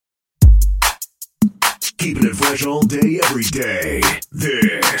Keeping it fresh all day, every day.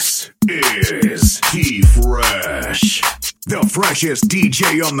 This is T-Fresh, the freshest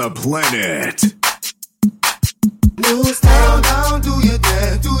DJ on the planet. New style, down, do your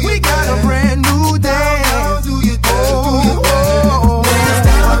dance, we got a brand new dance. Down, do your dance, do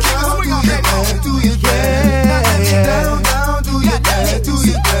your dance. Do your dance, down, do your dance, do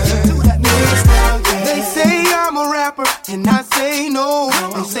your dance. They say I'm a rapper, and I say no.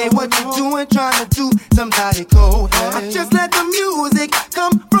 They say what you doing, trying to do somebody go. I just let the music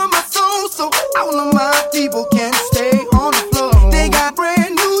come from my soul, so all of my people can stay on the floor. They got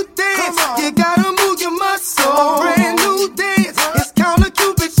brand new dance, you gotta move your muscle. Brand new dance, it's called a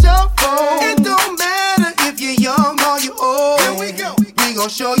Cupid Shuffle. It don't matter if you're young or you're old. Here we go, we gon'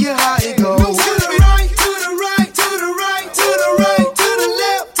 show you how it goes. To the right, to the right, to the right, to the right, to the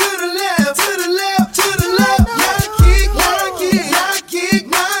left, to the left, to the left, to the left. Now kick, now kick, now kick,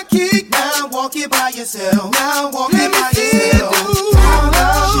 now kick. Now walk it by yourself. Now walk it by yourself.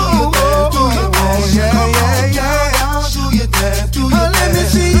 Let me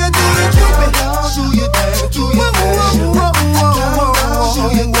see you do the Cupid. Do your dance, do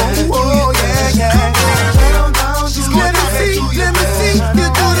your dance. Let me see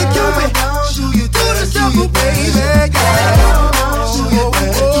you do the Cupid. Do the shuffle, baby.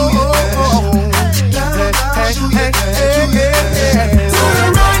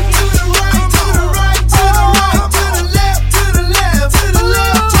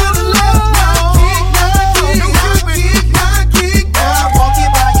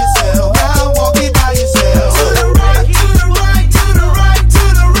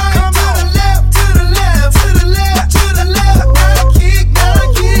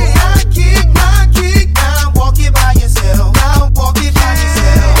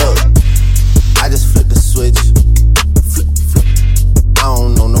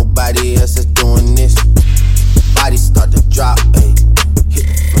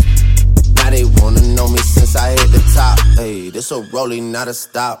 So rolling, not a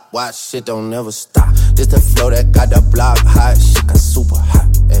stop. Watch shit don't never stop. This the flow that got the block hot. Shit got super hot.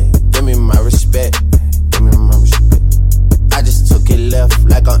 Ay, give me my respect. Give me my respect. I just took it left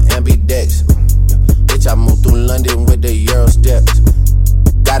like on ambidex. Bitch, I moved through London with the Euro steps.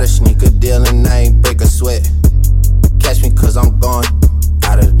 Got a sneaker deal and I ain't break a sweat. Catch me cause I'm gone.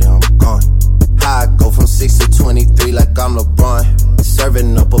 Out of there, I'm gone. How I go from 6 to 23 like I'm LeBron.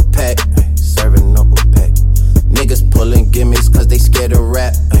 Serving up a pack. Serving up a pack. Niggas pulling gimmicks cause they scared to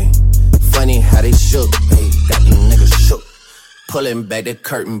rap, ay. Funny how they shook, ay. Got these niggas shook. Pulling back the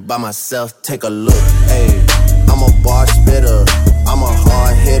curtain by myself, take a look, ay. I'm a bar spitter, I'm a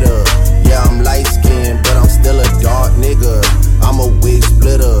hard hitter. Yeah, I'm light skinned, but I'm still a dark nigga. I'm a wig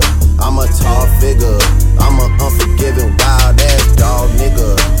splitter, I'm a tall figure. I'm a unforgiving, wild ass dog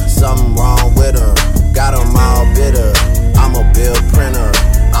nigga. Something wrong with him, got him all bitter. I'm a bill printer,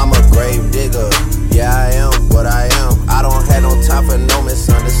 I'm a grave digger. Yeah, I am what I am. I don't have no time for no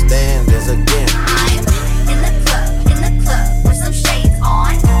misunderstandings again. I'm in the club with some shades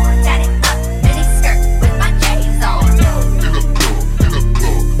on. Tatted up, mini skirt with my J's on. In the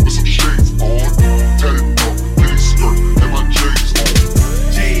club with some shades on. Tatted up, mini skirt and my J's on.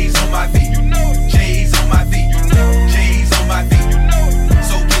 J's on my feet, you know. J's on my feet, you know. J's on my feet, you know.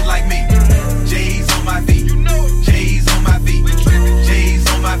 So get like me. J's on my feet, you know. J's on my feet. J's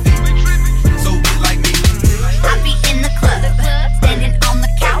on my feet. I be in the club, standing on the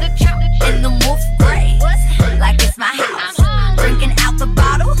couch, in the wolf gray, like it's my house. Drinking out the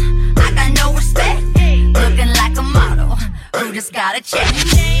bottle, I got no respect. Looking like a model, who just got a check.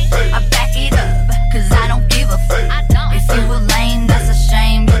 I back it up, cause I don't give a fuck. If you a lame, that's a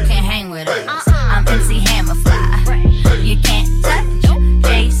shame, you can't hang with us. I'm MC Hammer Fly, you can't touch.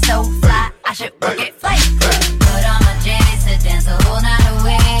 Jay so fly, I should work at Flight Club. Put on my J's to dance the whole night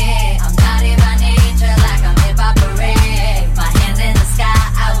away. I'm not in my nature like I'm hip-hop parade. My hands in the sky,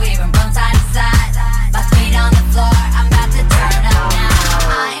 I wave them from side to side. My feet on the floor, I'm about to turn up now.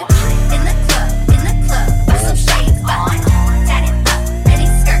 I'm in the club with some shades on. Tatted up, mini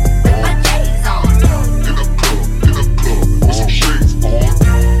skirt with my J's on. In the club with some shades on.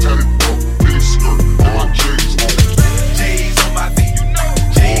 Tatted up, mini skirt and my J's on. J's on my feet, you know.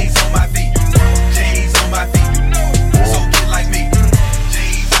 J's on my feet, you know.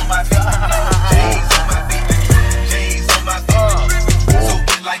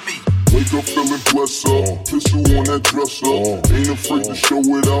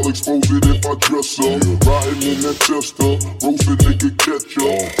 it, I'll expose it if I dress up. Riding in that Chester, roasted nigga catch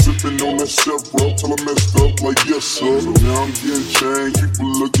up. Sipping on that Chevrolet till I messed up like yes sir. So now I'm getting changed,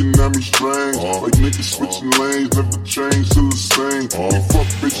 people looking at me strange. Like niggas switching lanes, never change to the same. You fuck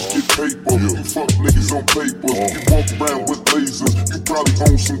bitches get paper, you fuck niggas on paper. You walk around with lasers, you probably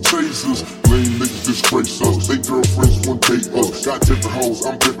own some tasers. Lame niggas disgrace us, they girlfriends want date us. Got different hoes,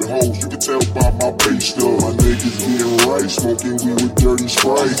 I'm different hoes, you can tell by my pay stub. My niggas getting right, smoking weed with dirty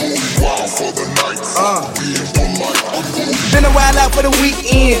Sprite. Wild for the night, being polite. Been a while out for the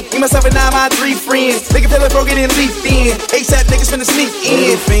weekend. Me, myself, and now my 3 friends. Nigga feel it broken and leaped in. ASAP niggas finna sneak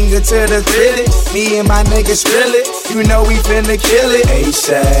in. Finger to the critic. Me and my niggas drill it. You know we finna kill it.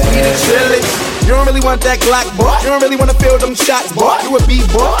 ASAP. We the drill it. You don't really want that Glock, boy. You don't really wanna feel them shots, boy. You a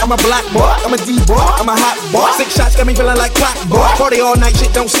B-boy, I'm a black boy. I'm a D-boy, I'm a hot boy. 6 shots got me feeling like clock, boy. Party all night,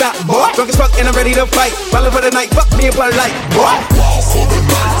 shit don't stop, boy. Drunk as fuck and I'm ready to fight. Ballin' for the night, fuck me and play like, boy. Wild for the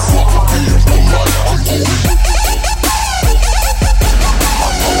night, being polite. Wild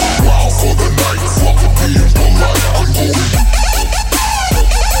for the night, being polite. Wild for the night, being polite. Wild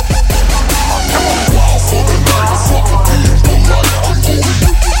for the night, being polite.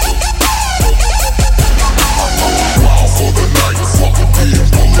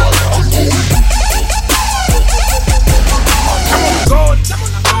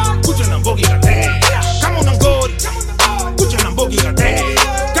 Kuja na mbogi gate. Come on, Ngori. Kuja na mbogi gate.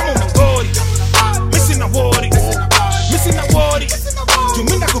 Come on, Ngori. Missing a worry. Missing a worry.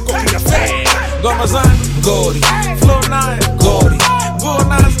 Tumina kukokia fe. Goma zangu Ngori. Flow 9 Ngori. Bull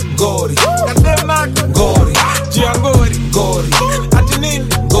 9 Ngori. Kadem 9 Ngori. Jia Ngori Ngori. Atinin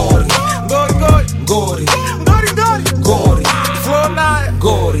Ngori. Ngori Ngori Ngori. Ngori Ngori Ngori. Flow 9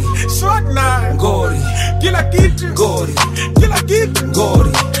 Ngori. Short 9 Ngori. Kila kitu Ngori. Kila kitu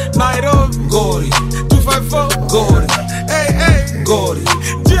Ngori. Nairobi Ngori. 254 Ngori. Hey hey Ngori.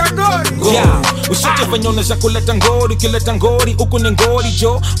 Jia Ngori. Yeah, ushaje fanyona za kuleta ngori, kileta ngori huku ni ngori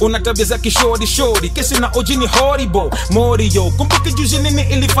jo. Una tabia za kishori shori, kesi na oji ni horrible. Morio, kumbuke juzi nini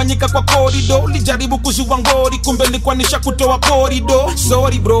ilifanyika kwa korido. Lijaribu kuzua ngori, kumbe nilikuwa nisha kutoa korido.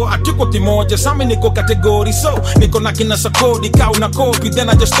 Sorry bro, hatuko kimoja, sami niko kategori. So, niko na kina sakodi, kau na copy, then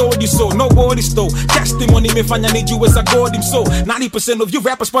I just told you so. No worries though, testimony imefanya nijue za God him so. 90% of you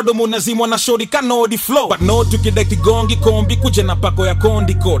rappers bado munazimwa na shori kanodi flow. But no tukideki gongi kombi, kuje na pako ya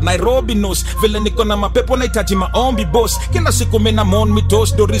kondiko. Nairobi knows, vile niko na mapepo nahitaji maombi boss. Kila siku mina mon mi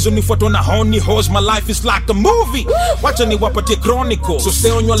toast, do reason nifuatwa na honey horse. My life is like a movie, wacha niwapatie chronicle. So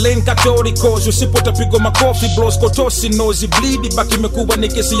stay on your lane catoricals, usipotapigwa makofi bros. Kotosi nozi bleedi, baki imekuwa ni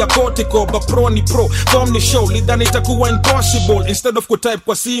kesi ya kotiko. But pro ni pro, form ni show, lidhani itakuwa impossible. Instead of kutype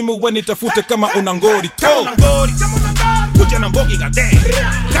kwa simu, we nitafute kama una ngori. Come on, Ngori. Kuja na mbogi gate.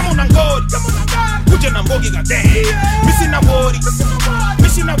 Come on, Ngori. Kuja na mbogi gate. Missing a worry.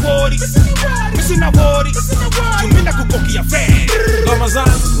 Missing a worry. Missing a worry. Tumina kukokia fe. Goma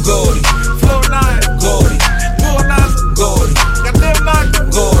zangu Ngori. Flow 9 Ngori. Bull 9 Ngori. Kadem 9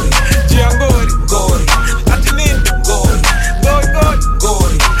 Ngori. Jia Ngori Ngori. Atinin Ngori. Ngori Ngori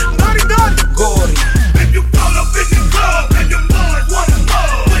Ngori. Ngori Ngori Ngori. If you pull up in the club and your boys wanna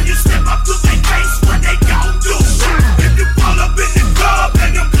love, when you step up to their face, what they gon' do? If you pull up in the club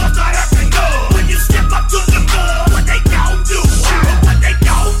and your girls are acting up, when you step up to the club, what they gon' do? What they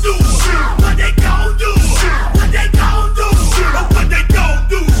gon' do? What they gon' do? What they gon' do? What they gon'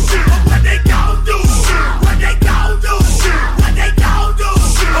 do? What they gon' do? What they gon' do? What they gon' do?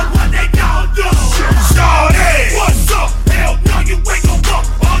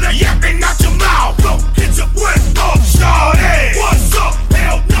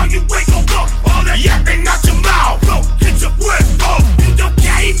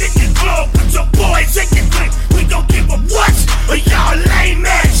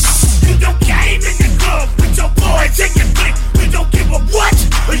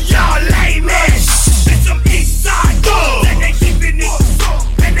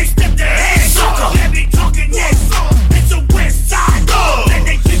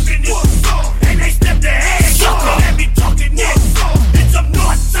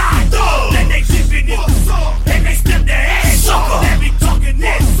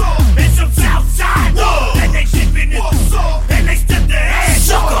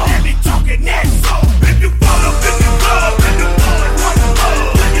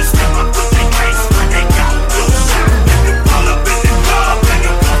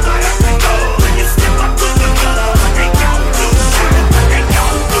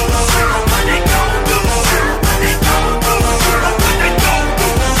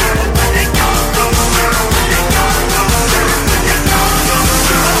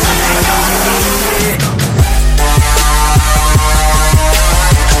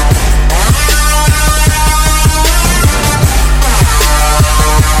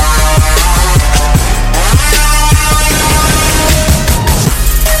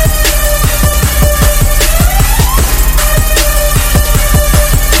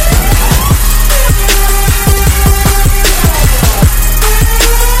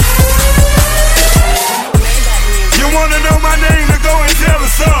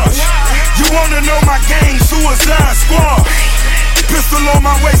 Pistol on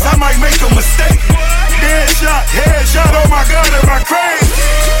my waist, I might make a mistake. Headshot, oh my God, am I crazy?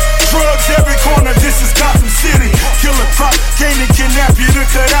 Drugs every corner, this is Gotham City. Killer Croc came to kidnap you to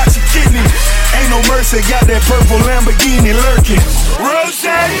cut out your kidney. Ain't no mercy, got that purple Lamborghini lurking. Rose,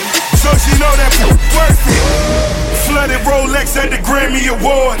 so she know that worth it. Flooded Rolex at the Grammy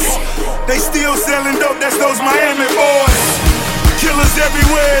Awards. They still selling dope, that's those Miami boys. Killers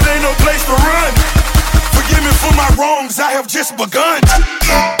everywhere, it ain't no place to run. Forgive me for my wrongs, I have just begun.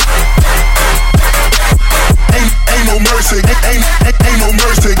 Ain't no mercy, ain't no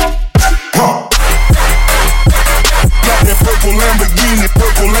mercy. Huh. Got that purple Lamborghini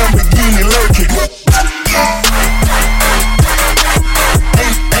lurking.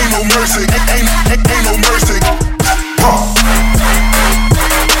 Ain't no mercy, ain't no mercy. Huh.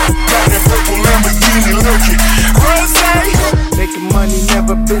 Got that purple Lamborghini lurking. Rose. Making money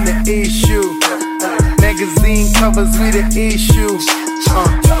never been an issue. Magazine covers with an issue.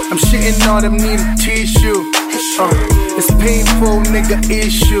 I'm shitting on them, need a tissue. It's painful, nigga,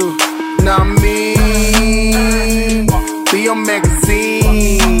 issue. Nah, me, be on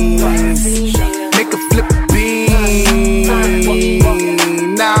magazines. Make a flip bean.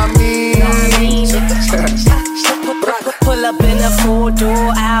 Nah, me. Pull up in a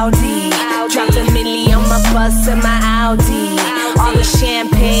 4-door Audi. Drop the milli on my bus and my Audi. All the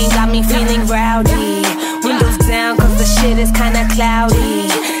champagne got me feeling rowdy. Windows down cause the shit is kinda cloudy.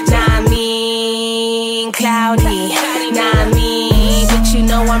 Nah, I mean cloudy. Nah, I mean, but you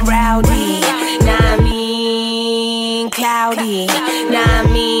know I'm rowdy. Nah, I mean cloudy. Nah, I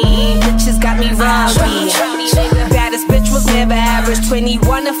mean, bitches got me rowdy. Baddest bitch was never average.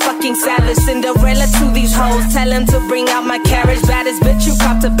 21 a fucking savage. Cinderella to these hoes. Tell them to bring out my carriage. Baddest bitch, you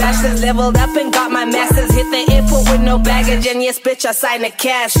copped a bachelor's. Leveled up and got my masters. Hit the airport with no baggage. And yes, bitch, I signed a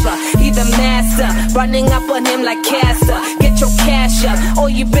cash for. He the master. Running up on him like Castor. Get your cash up. All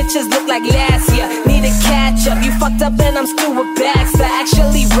you bitches look like last year. Need a catch up. You fucked up and I'm still with Baxter.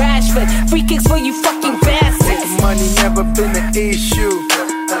 Actually, Rashford. Free kicks for you fucking bastards. Money never been an issue.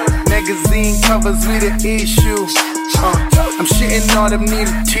 Magazine covers with an issue. I'm shitting on them, need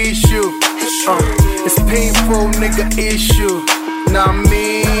a tissue. It's painful, nigga, issue. Nah,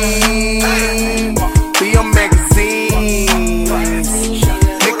 me, be on magazines.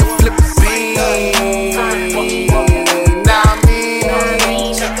 Make a flip bean. Nah, me.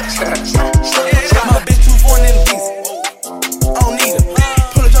 My bitch too foreign in the visa. I don't need her.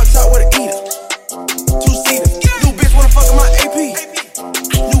 Pull a drop top with a eater. 2-seater. New bitch wanna fuck with my AP.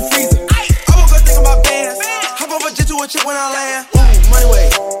 New freezer. I woke up thinking about bands. Hop off a jet to a chick when I land. Money way.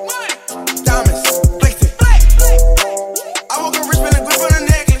 Diamonds. Plated. I woke up rich, spend a grip on a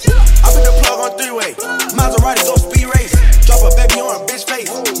necklace. I put the plug on 3-way. Maserati go speed race. Drop a baby on a bitch face.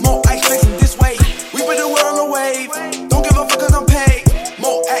 More ice facing this way. We put the world on the wave. Don't give a fuck cause I'm paid.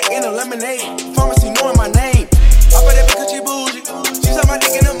 More act in a lemonade. Pharmacy knowing my name. I put that because she bougie. She saw my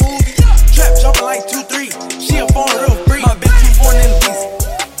dick in a movie. Trap jumping like 2-3. She a phone real free. My bitch too foreign in the visa.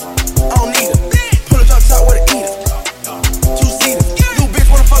 I don't need her. Pull a drop top with a eater. 2-seater. New bitch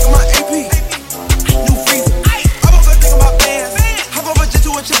wanna fuck with my AP. New freezer. I woke up thinking about bands. Hop off a jet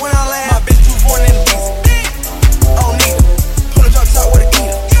to a chick when I land. My bitch too foreign in the visa. I don't need her. Pull a drop top with a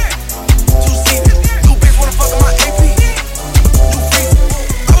eater. 2-seater. New bitch wanna fuck with my AP. New freezer.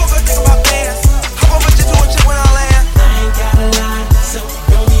 I woke up thinking about bands. Hop off a jet to a chick when I land. I ain't got a lie, so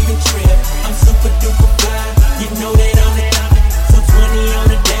don't even trip. I'm super duper fly, you know that I'm it. 420 on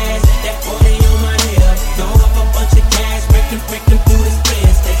the dash, that 40 on my hip. Throw up a bunch of cash, break them through the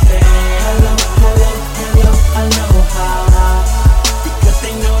spins. They say hello, hello, hello, aloha. Because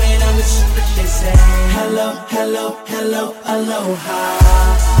they know that I'm the shit. They say hello, hello, hello, aloha.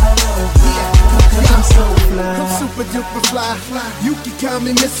 Cause I'm so fly. I'm super duper fly. You can call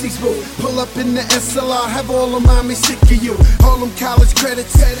me Missy Boo. Pull up in the SLR, have all of mommy sick of you. All them college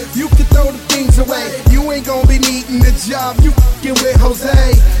credits, you can throw the things away. You ain't gonna be needing the job, you f***ing with Jose.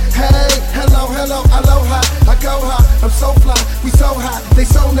 Hey, hello, hello, aloha. I go high, I'm so fly, we so hot, they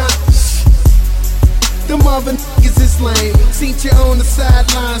so not. The mother niggas is lame. Seen you on the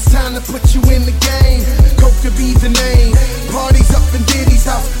sidelines, time to put you in the game. Coke could be the name. Parties up in Diddy's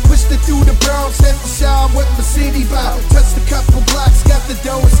house. Pushed it through the Bronx, at the shower, what the city bout. Touched a couple blocks, got the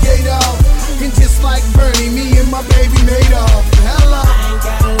dough and skate off. And just like Bernie, me and my baby made off. Hello. I ain't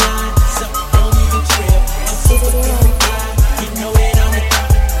got a lie, so don't even trip. I'm super duper fly, you know that I'm it.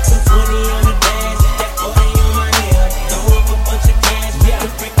 220 on the dash, that 40 on my hip. Throw up a bunch of cash,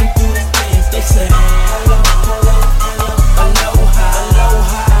 break them through the spins. They say hello, hello, hello, aloha,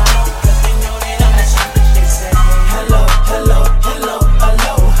 aloha. Because they know that I'm the shit. They say hello, hello, hello,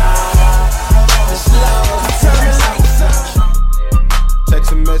 aloha. It's love.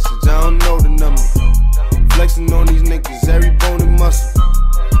 message, I don't know the number. Flexing on these niggas, every bone and muscle.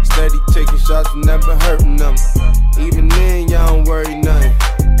 Steady taking shots, never hurting them. Even then, y'all don't worry nothing.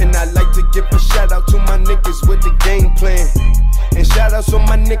 And I like to give a shout out to my niggas with the game plan. And shout outs on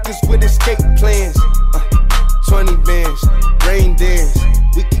my niggas with escape plans. 20 bands, rain dance.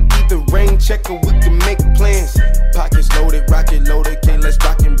 We can either rain check or we can make plans. Pockets loaded, rocket loaded, can't let's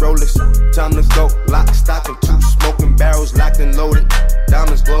rock and roll this. Time to go, lock, stock, and 2 smoking barrels locked and loaded.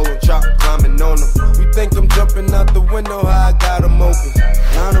 Diamonds glowing, chop climbing on them. You think I'm jumping out the window, how I got them open.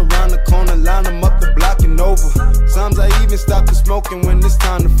 Line around the corner, line them up the block and over. Sometimes I even stop the smoking when it's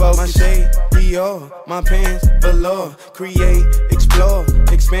time to focus. My shade, Dior, my pants, velour. Create, explore,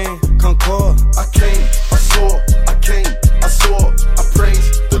 expand, concord. I came, I saw, I came, I saw. I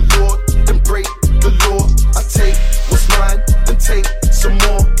praise the Lord, then break the law. I take what's mine, then take some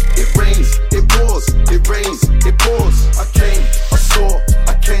more. It rains, it pours, it rains, it pours. I came, I saw,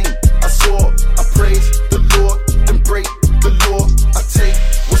 I came, I saw. I praise the Lord, then break the law. I take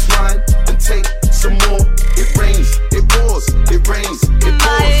what's mine, then take some more. It rains, it pours, it rains, it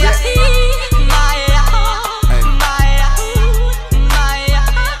pours.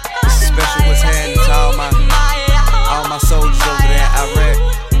 This is special what's happening to all my soldiers over there in Iraq.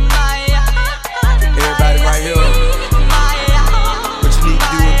 Everybody right here. What you need to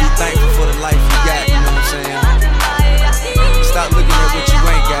do is be thankful for the life you got, you know what I'm saying? Stop looking at what you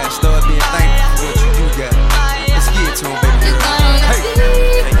ain't got, start being thankful for what you do got. Let's get it to him, baby girl. Hey,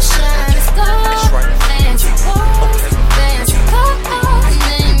 that's right.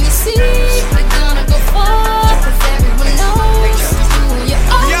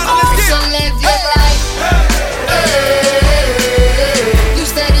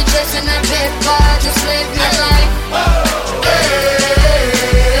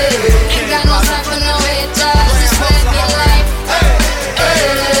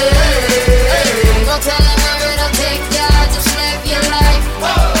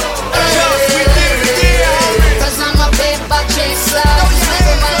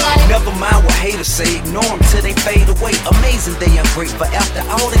 Never mind what haters say, ignore them till they fade away. Amazing they are great, but after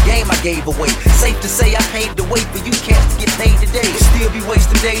all the game I gave away. Safe to say I paved the way for you cats to get paid today. Still be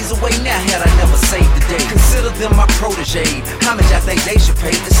wasting days away now had I never saved the day. Consider them my protege, how much I think they should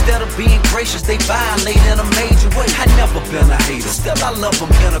pay. Instead of being gracious, they violate in a major way. I never been a hater, still I love them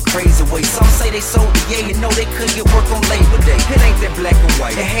in a crazy way. Some say they sold the yay and know they couldn't get work on Labor Day. It ain't that black and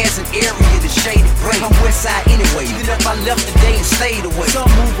white, it has an area that's shaded gray. I'm west side anyway, even if I left today and stayed away. Some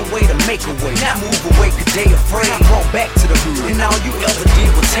move away to make a way, not move away cause they afraid. I brought back to the hood, and all you ever did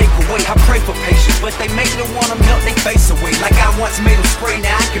was take away. I pray for patience, but they make me wanna melt they face away. Like I once made them spray,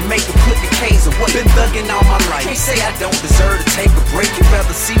 now I can make them put the K's away. Been thugging all my life, can't say I don't deserve to take a break. You'd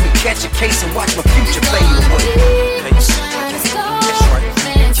rather see me catch a case and watch my future fade away. That's right.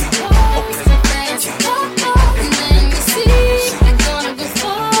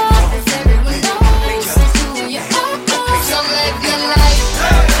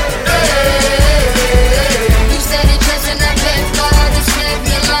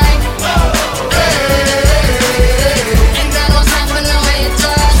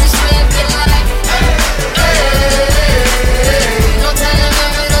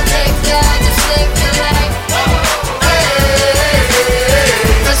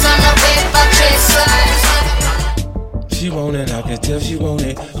 She want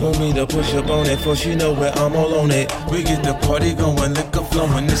it, want me to push up on it, for she know where I'm all on it. We get the party going, liquor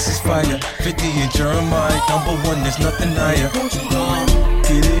flowing, this is fire. 50 and Jeremiah, #1, there's nothing higher.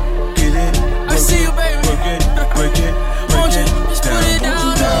 Get it, I see you, baby. Work it, break it, Won't you just put it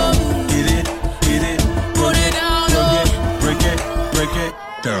down, get it, put it down, break it,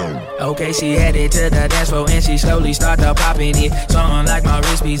 down. Okay, she headed to the dance floor and she slowly started popping it. Something like my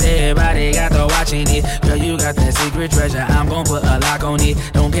wrist piece, everybody got to watching it. Girl, you got that secret treasure, I'm gon' put a lock on it.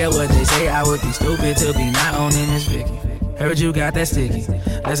 Don't care what they say, I would be stupid to be not owning this Vicky. Heard you got that sticky.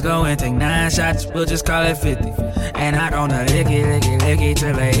 Let's go and take 9 shots, we'll just call it 50. And I gonna lick it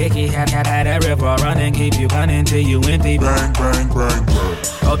till a hickey. Had that river running, keep you running till you empty. Bang.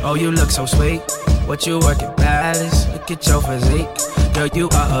 Oh, you look so sweet. What you working, balance? Look at your physique. Girl, you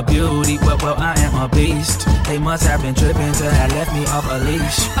are a beauty, but well, I am a beast. They must have been tripping till I left me off a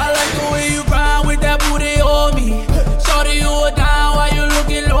leash. I like the way you grind with that booty on me. Shorty, you are down while you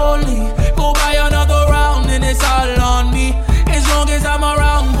looking lonely. Go buy another round and it's all on me. As long as I'm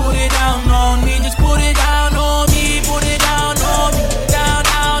around, put it down on me. Just put it down on me, put it down on me. Down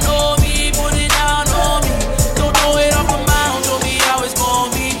on me, put it down on me. Don't throw it off the mound, show me how it's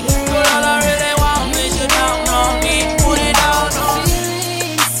gonna be. Girl, all I really want is you down on me. Put it down on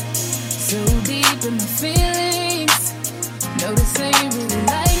me. So deep in my feelings. No, this ain't you really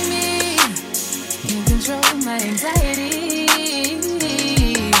like me. Can't control my anxiety.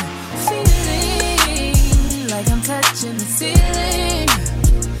 Feeling like I'm touching the ceiling.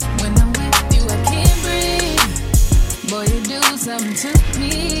 When I'm with you, I can't breathe. Boy, you do something to me.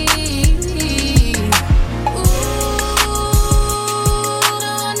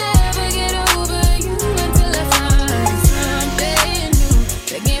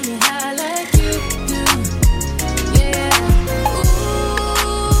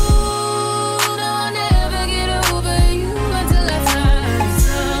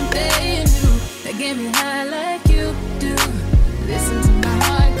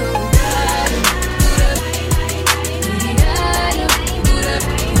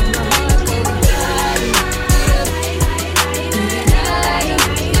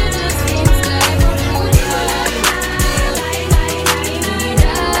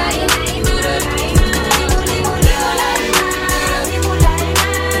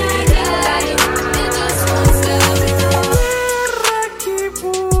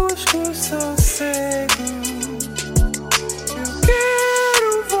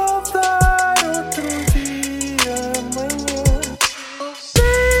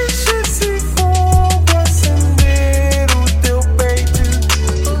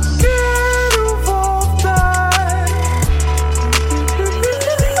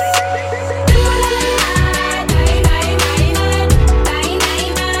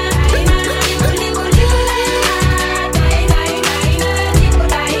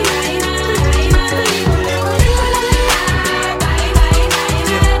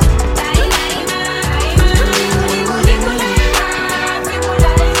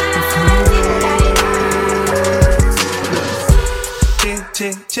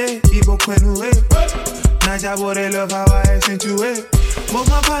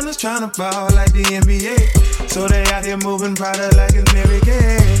 Tryna ball like the NBA, so they out here moving product like it's Mary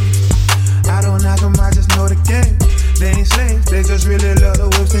Kay. I don't knock them, I just know the game. They ain't slaves, they just really love the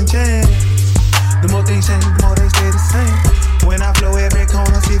whips and chains. The more things change, the more they stay the same. When I flow every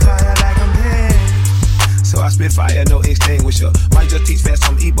corner, see fire like I'm dead. So I spit fire, no extinguisher. Might just teach fast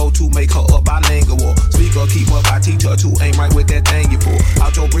some Igbo to make her up bilingual. Speaker, keep up, I teach her to aim right with that thing you pull.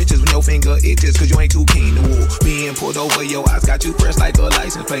 Out your britches when your finger itches, cause you ain't too keen to wool. Being pulled over your eyes got you pressed like a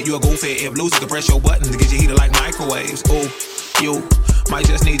license plate. You a goofy if loose, you can press your buttons to get your heater like microwaves. Oh, you might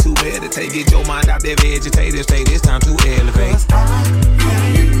just need to meditate. Get your mind out there vegetative state. It's time to elevate.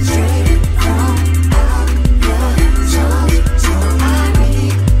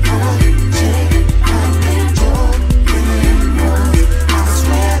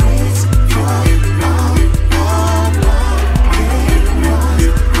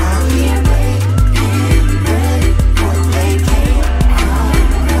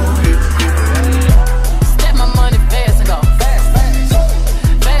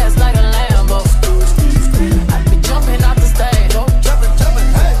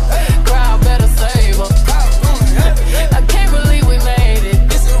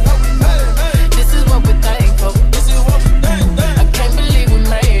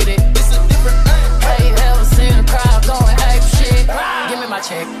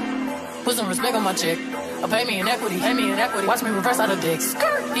 Watch me reverse out of dicks.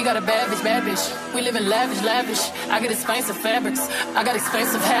 He got a bad bitch. We live in lavish. I get expensive fabrics. I got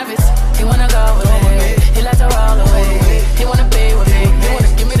expensive habits. He wanna go with me. He like to roll away. He wanna be with me. He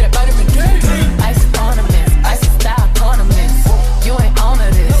wanna give me that vitamin D. Ice ornaments. Ice style ornaments. You ain't on to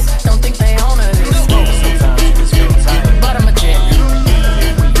this. Don't think they own to this. But I'm a jet.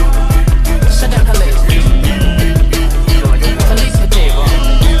 Shut down Khalid. Police for J-Ball.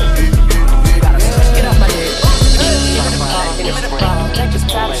 Get off my dick. Give me the ball, take this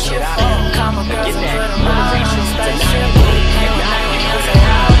top shit. Calm my girls and put them out.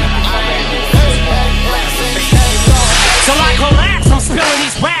 So I collapse, I'm spilling these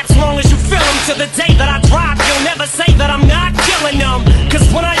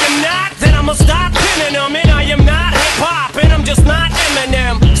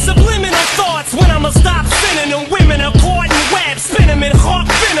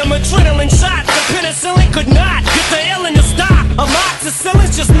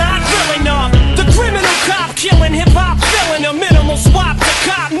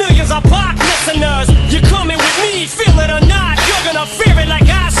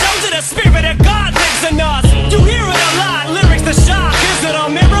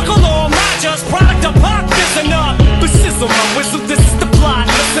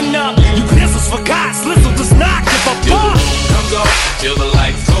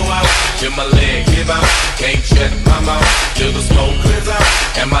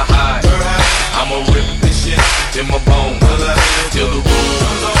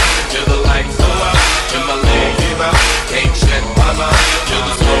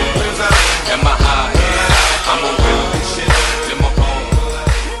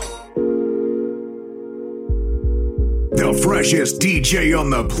freshest DJ on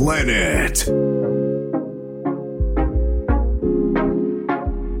the planet.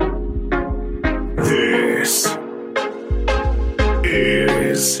 This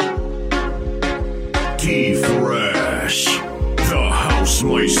is T-Fresh, the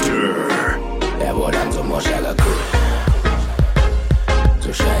Housemeister. Der wurde dann so Moschala gut,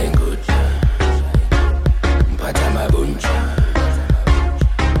 so schein gut. Patama bunch,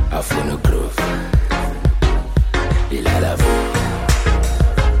 auf eine Groove. Il a la voix,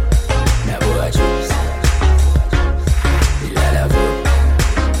 na boa juice. Il a la voix,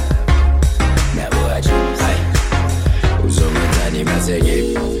 na boa juice. Uzomenzani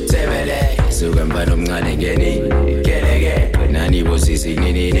masegi, sebele, sugampa nomngane geni, kelege, nani bosisi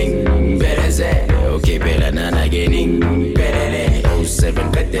nini ning, bereze, okay pela nana gening, berele, 07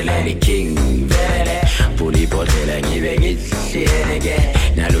 beteleli king, berele, puli potela ngibe ngithleleke,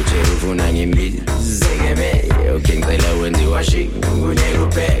 nalutheru funa ngimbizekebe, okay ngicela wenziwa shik,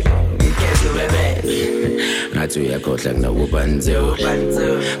 kunekubheka, ngikhethe ubebe, ngathi uyakhohlwa kunokubanziwa,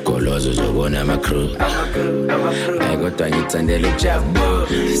 golozo uzobona ama-crew, kodwa ngithandela ukujabu,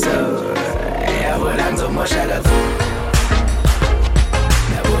 so yabona ngizomosha kakhulu,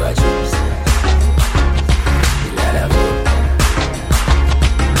 nabuka juice, ilala vo,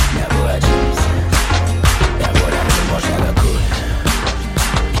 nabuka juice, yabona ngizomosha kakhulu,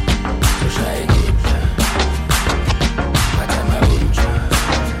 ushaye ngipha, patama buncha,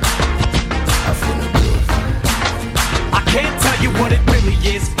 afuna groove. I can't tell you what it really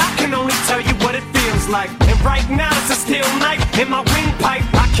is, I can only tell you what it feels like. And right now it's a steel knife in my windpipe.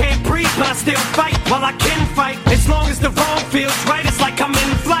 I can't breathe, but I still fight. Well, I can fight as long as the wrong feels right. It's like I'm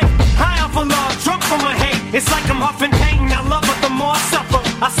in flight, high off of love, drunk from my hate. It's like I'm huffing pain. I love her, the more I suffer,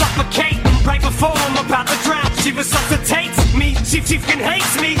 I suffocate. Right before I'm about to drown, she resuscitates me. She fucking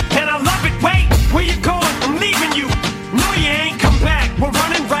hates me, and I love it. Wait, where you going? I'm leaving you. No, you ain't come back. We're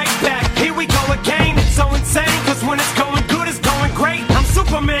running right back. Here we go again. It's so insane, cause when it's going good, it's going great. I'm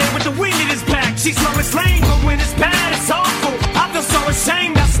Superman with the wind in his back. She's Lois Lane, but when it's bad, it's awful. I feel so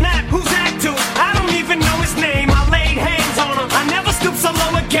ashamed. I snap. Who's that dude? I don't even know his name. I laid hands on him. I never stoop so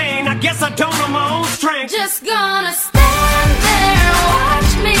low again. I guess I don't know my own strength. Just gonna stand there and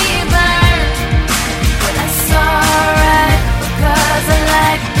watch me burn. But that's alright, because I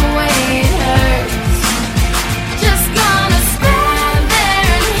like the way it hurts. Just gonna stand there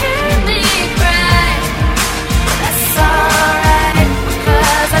and hear me cry. But that's alright,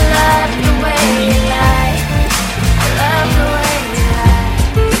 because I love the way you lie. I love the way you lie.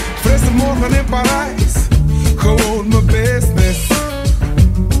 Frisse morgen in Parijs, gewoon mijn business.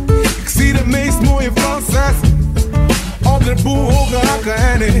 Ik zie de meest mooie Franses op de boel hoge hakken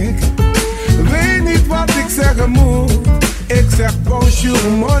en ik weet niet wat ik zeggen moet. Ik zeg bonjour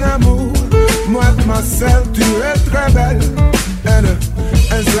mon amour, mademoiselle tu es très belle.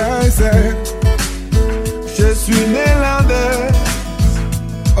 En zij zegt, je suis néerlandaise.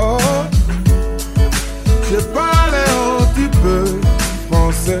 Oh, je parle un petit peu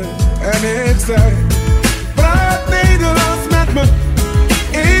français. En ik zei, praat Nederlands met me,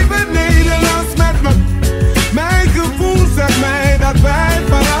 even Nederlands met me. Mijn gevoel zegt mij dat wij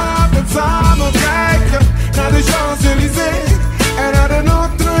vanavond samen kijken naar de Champs-Élysées en naar de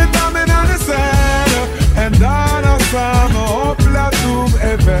Notre-Dame en naar de Seine. En daarna samen op La Tour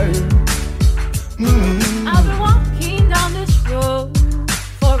Eiffel. I've been walking down this road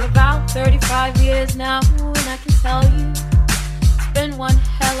for about 35 years now, and I can tell you it's been one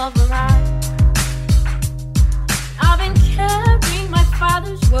hell of a ride. I've been carrying my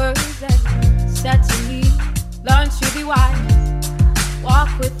father's words that he said to me: learn to be wise, walk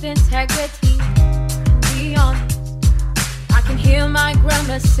with integrity, and be honest. I can hear my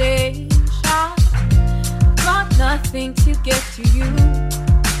grandma say, child, I've got nothing to give to you.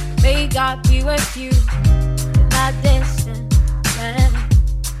 May God be with you in that distant land.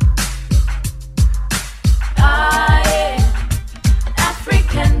 I am an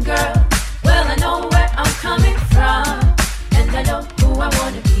African girl. Well, I know where I'm coming from, and I know who I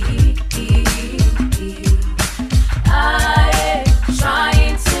wanna be. I am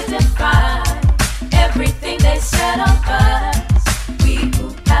trying to defy everything they said of us. We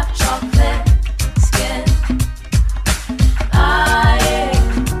who have chocolate skin. I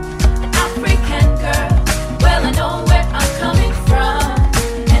am an African girl. Well, I know where I'm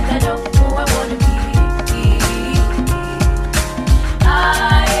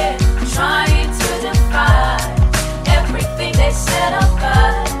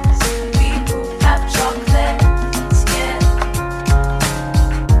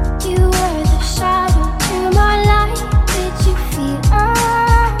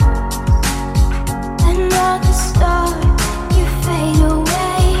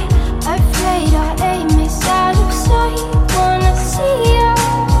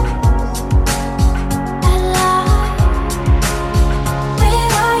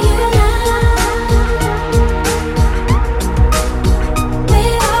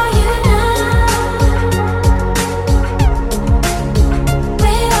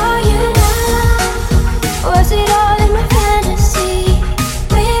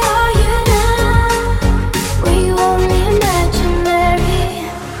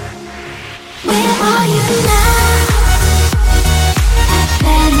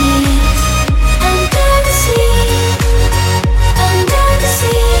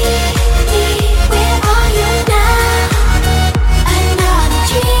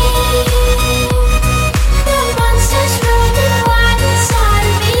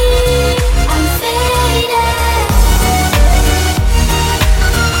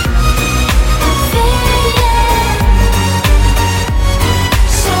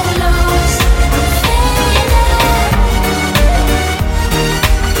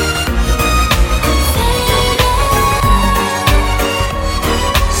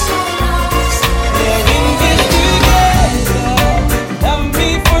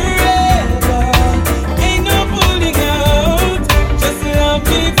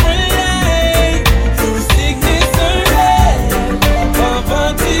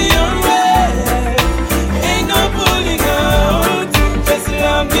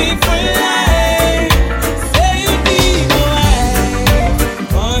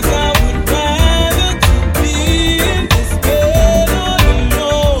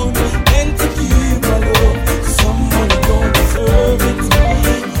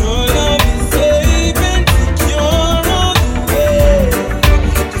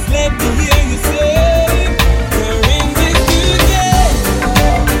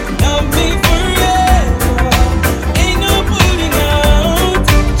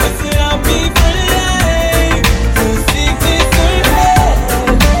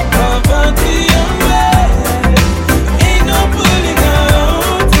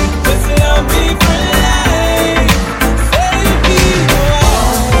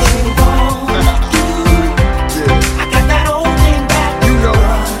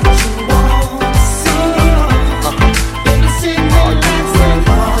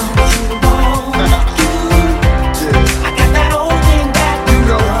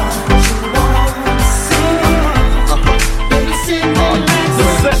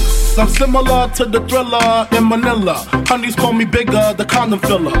I'm similar to the Thriller in Manila. Honeys call me bigger, the condom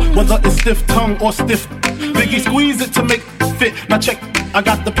filler. Whether it's stiff tongue or stiff, Biggie squeeze it to make it fit. Now check, I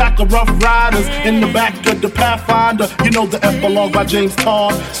got the pack of Rough Riders in the back of the Pathfinder. You know the epilogue by James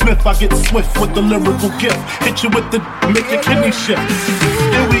Todd Smith. I get swift with the lyrical gift. Hit you with the make your kidney shift.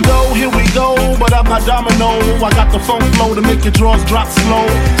 Here we go, but I'm not domino. I got the funk flow to make your drawers drop slow.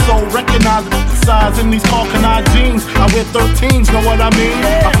 So recognize the size in these Calcanine jeans. I wear 13s, know what I mean?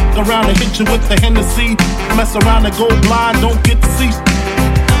 I fuck around and hit you with the Hennessy. Mess around and go blind, don't get to see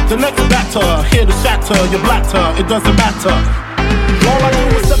the next batter. Here to shatter your blatter, it doesn't matter. All I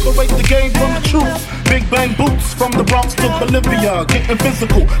do is separate the game from the truth. Big bang boots from the Bronx to Bolivia. Getting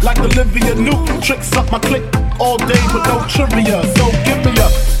physical like Olivia Newton. Tricks up my click all day with no trivia. So give me a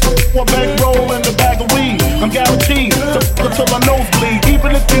one bag roll and a bag of weed. I'm guaranteed to until my nose bleed.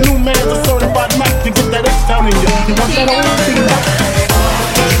 Even if your new man's a certified Mac, you get that X-Town in you. You want that old thing?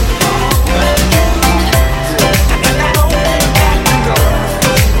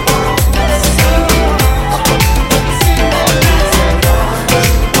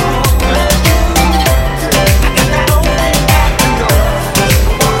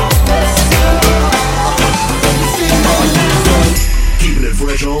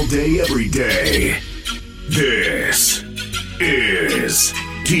 All day, every day. This is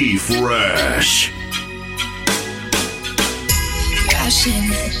T-Fresh.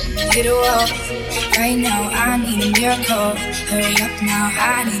 Crashing, hit a wall. Right now, I need a miracle. Hurry up now,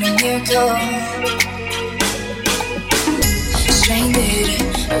 I need a miracle. Stranded,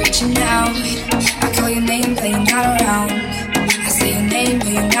 reaching out. I call your name, but you're not around. I say your name, but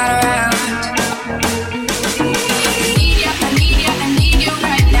you're not around.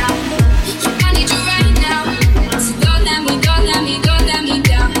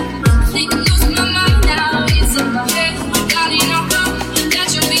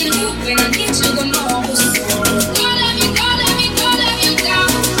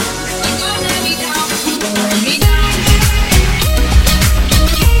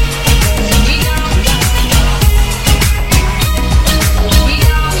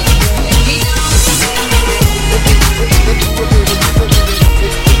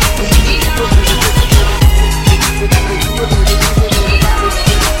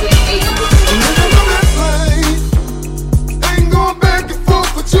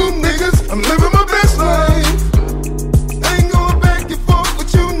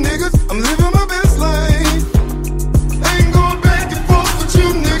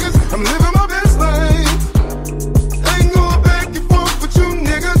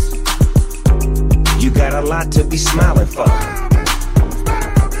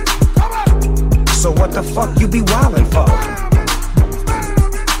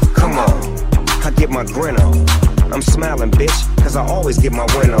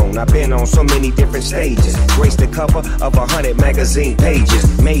 Stages, graced the cover of 100 magazine pages,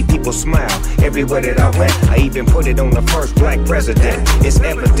 made people smile everywhere that I went. I even put it on the first black president. It's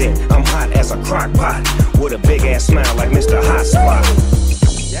evident I'm hot as a crock pot with a big ass smile like Mr. Hot Spot.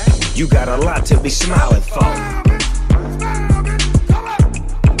 You got a lot to be smiling for.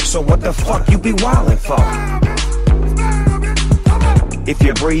 So what the fuck you be wildin' for? If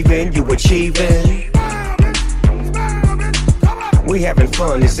you're breathing, you achieving. We having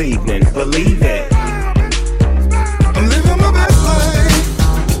fun this evening, believe it. I'm living my best life.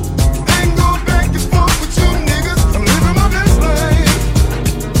 Ain't going back and forth with you niggas. I'm living my best life.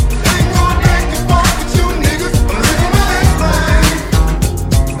 Ain't going back and forth with you niggas. I'm living my best life.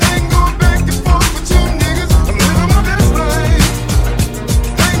 Ain't going back and forth with you niggas. I'm living my best life.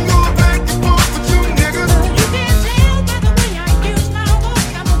 Ain't going back and forth with you niggas. You can't tell by the way I use my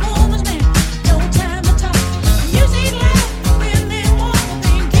walk. I'm a woman's man, no time to talk. Music loud, when they walk,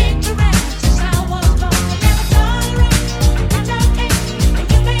 being kicked around since I was born. Never tolerate.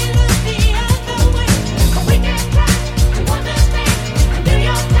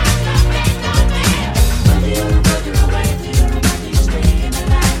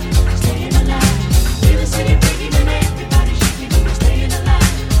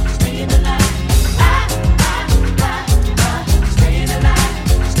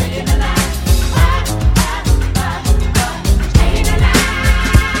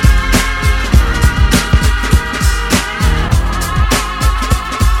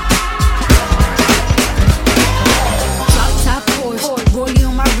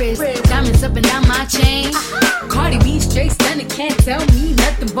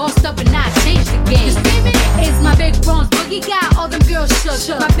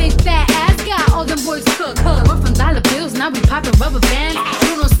 shook. My big fat ass got all them boys cooked. We're from dollar bills, now we poppin' rubber bands.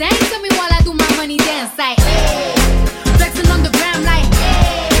 Bruno sang to me while I do my money dance like, hey. Flexing on the gram like,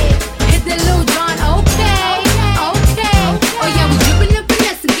 hey.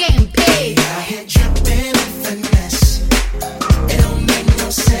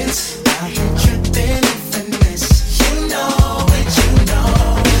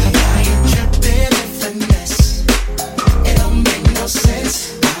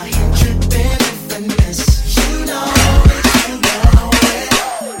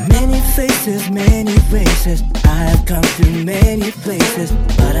 faces, many faces. I have come through many places,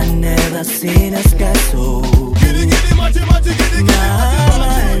 but I never seen a sky so blue. My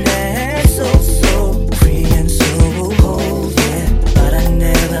mind is so free and so cold, yeah. But I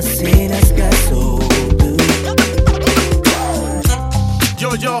never seen a sky so blue. Yo,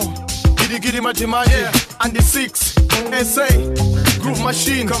 giddy machi, yeah. And the 6 SA Groove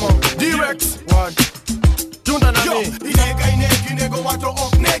Machine, come on, D-Rex, one. Yo, inego wato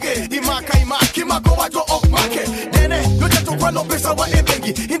ok nege imako wato ok make nene yote kwalo pesa wa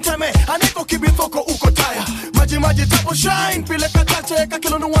ebengi intame aneko kibithoko uko taya maji tabo shine pile katache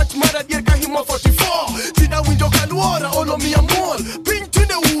kakelo no watch mara dier ka himo 44 tina window kaluora olo mi amor pin to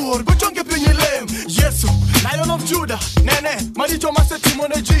the war go chonge pinye lem yesu Lion of Judah nene maricho maseti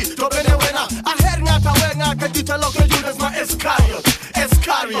moneji to bene wena a her ngata wenga kadita loke Judas ma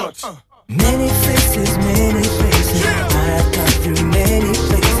Iscariot. Many faces, many faces. I have come through many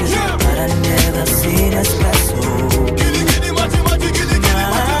places, but I never seen a sky so blue. My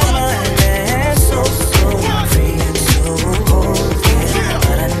mind is so free and so cold, yeah.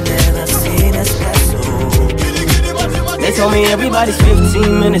 But I never seen a sky so blue. They told me everybody's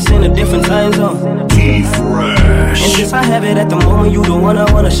 15 minutes in a different time zone. T-Fresh. And since I have it at the moment, you the one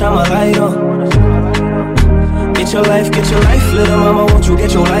I wanna shine my light on. Get your life, little mama, won't you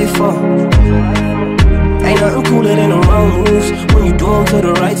get your life on? Ain't nothing cooler than the wrong moves when you do them to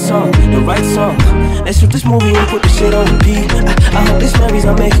the right song, Let's shoot this movie and put the shit on repeat. I hope this memories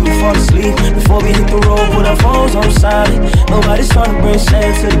are making you fall asleep. Before we hit the road, put our phones on silent. Nobody's trying to bring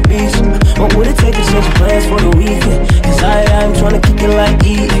sand to the beach. What would it take to change plans for the weekend? Cause I'm trying to kick it like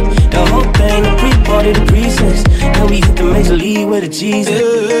E. The whole thing, the pre-party, the pre-sex. Then we hit the major league with the G's.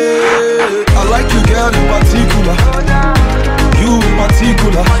 I like you, girl, in particular. You in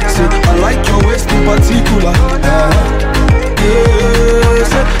particular. Say, I like your waist in particular.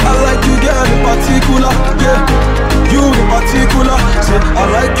 Say, I like you, girl, in particular. Yeah, you in particular. Say, I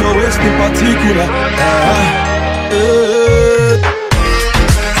like your waist in particular.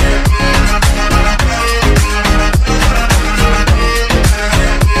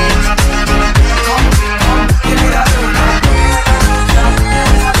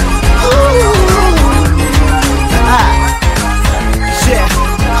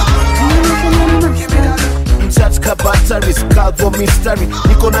 Batteries, cargo mystery.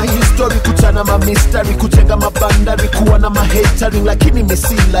 Niko na history, kutana ma mystery, kujenga mabandari, kuwa na mahatering, lakini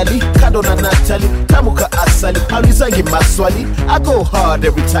misilali, kando na Natalie, tamuka asali, haulisangi maswali. I go hard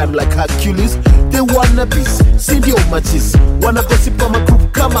every time like Hercules. They wannabes, sindio machis, wanna gossip on my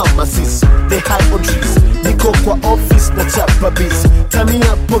group kama masis. They hide on trees, niko kwa office na chapa beats. Turn me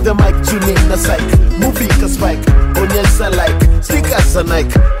up on the mic, tuning na psych. Movie ka spike, onyelsa like, sneakers are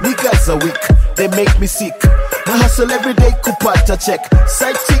Nike, niggas are weak. They make me sick. I hustle every day kupata check.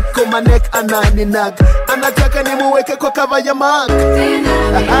 Side chick on my neck anani nag. Anataka nimuweke kwa cover ya mag. The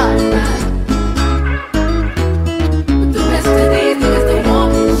rest of these niggas don't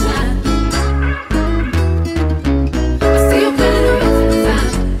want me to shine. I see you planning the rest of the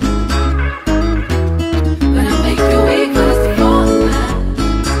time, but I make you weak when it's the wrong line.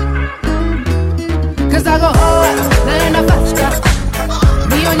 Cause I go hard, naenda fashka.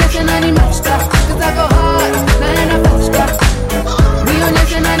 Nionyeshe nani mashka. Cause I go hard, naenda fashka.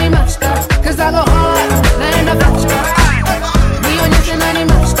 Nionyeshe nani mashka. Cause I go hard, naenda fashka. Nionyeshe nani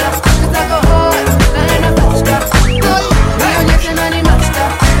mashka. Cause I go hard, naenda fashka. Nionyeshe nani mashka.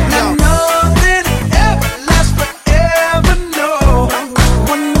 Nothing ever lasts forever, no.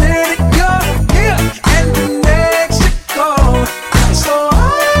 1 minute you're here and the next you're gone. So I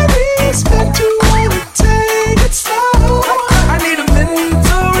expect you wanna take it slow. I need a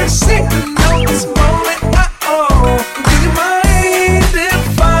mental receipt to know this moment I own. Do you mind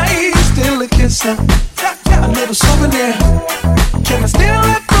if I steal a kiss and a little souvenir? Can I steal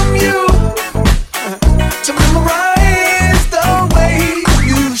it from you to memorize the way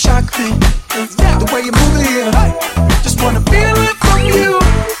you shock me, the way you move it here? Just wanna feel it from you.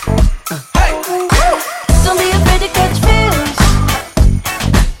 Don't be afraid to catch feels.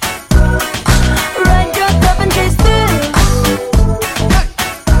 Ride your cup and chase thrills.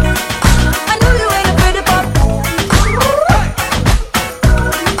 I know you ain't afraid to pop.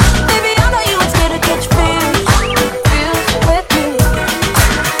 Baby, I know you ain't scared to catch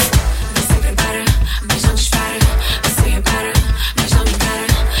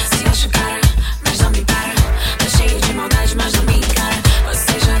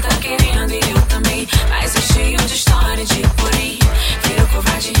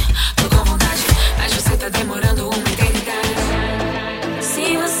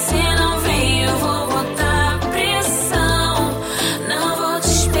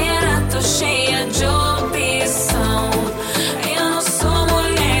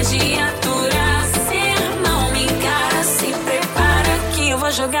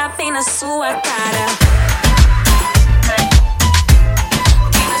na sua cara.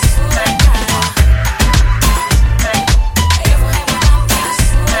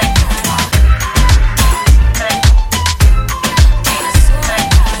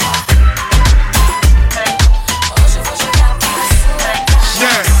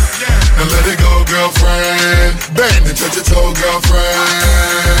 Girlfriend, bang and touch your toe,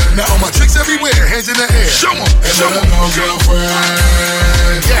 girlfriend. Now all my chicks everywhere, hands in the air. Show 'em, and let 'em know,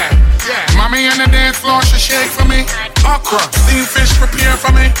 girlfriend. Yeah, yeah. Mommy on the dance floor, she shake for me. Okra, steamed fish, prepare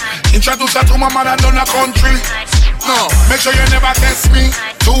for me. Introduce her to my mother down the country. No, make sure you never test me.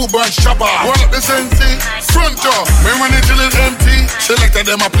 Two bunch chopper, roll up the sensi. Front door, me run it till it's empty. Selected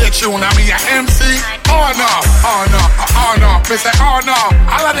them a play tune, I be a MC. Oh no, oh no, oh no. Me say oh no.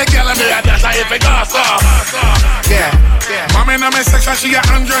 All of the girl in there, that's how you pick us up. Yeah, yeah. Mommy in my section, she get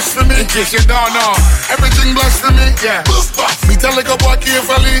undressed for me. In case you don't know, everything blessed for me. Yeah, goof buff. Me tell the girl boy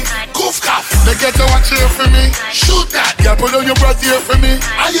carefully. Goof cuff. They get to watch here for me. Shoot that. Yeah, put on your breath here for me.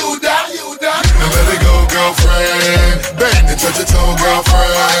 Are you that? You that? Now let it go, girlfriend. Bang and touch your toe, girlfriend.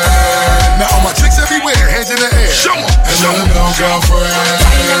 Now all my chicks everywhere, hands in the air. Show 'em, and let 'em know, girlfriend.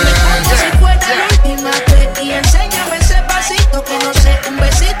 Y enséñame ese pasito que no sé, un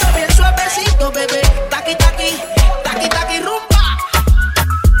besito bien suavecito, bebé. Taqui, taqui, taqui, taqui, rumba.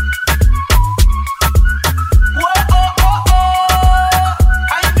 Whoa, oh, oh, oh.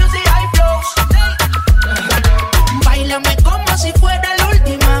 High music, high flows. Báilame como si fuera la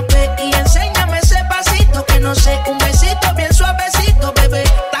última vez. Y enséñame ese pasito que no sé, un besito bien suavecito, bebé.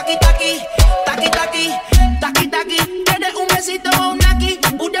 Taqui, taqui, taqui, taqui, taqui, taqui. ¿Quieres un besito o un aquí?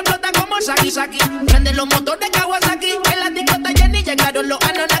 Una explota como Saki Saki. Prende los motores Kawasaki. En la discota Jenny llegaron los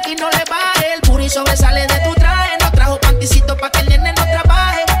Anunnaki. No le baje, el puri sobresale de tu traje. No trajo panticito pa' que el nene no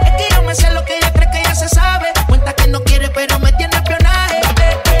trabaje. Es que yo me sé lo que ella cree que ya se sabe. Cuenta que no quiere pero me tiene espionaje.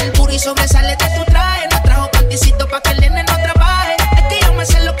 El puri sobresale de tu traje. No trajo panticito pa' que el nene no trabaje. Es que yo me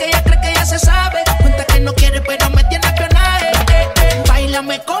sé lo que ella cree que ya se sabe. Cuenta que no quiere pero me tiene espionaje.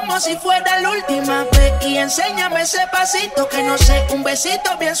 Báilame como si fuera la última vez. Y enséñame ese pasito que no sé, un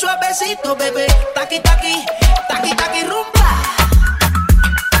besito bien suavecito, bebé. Taqui, taqui, taqui, taqui, rumba.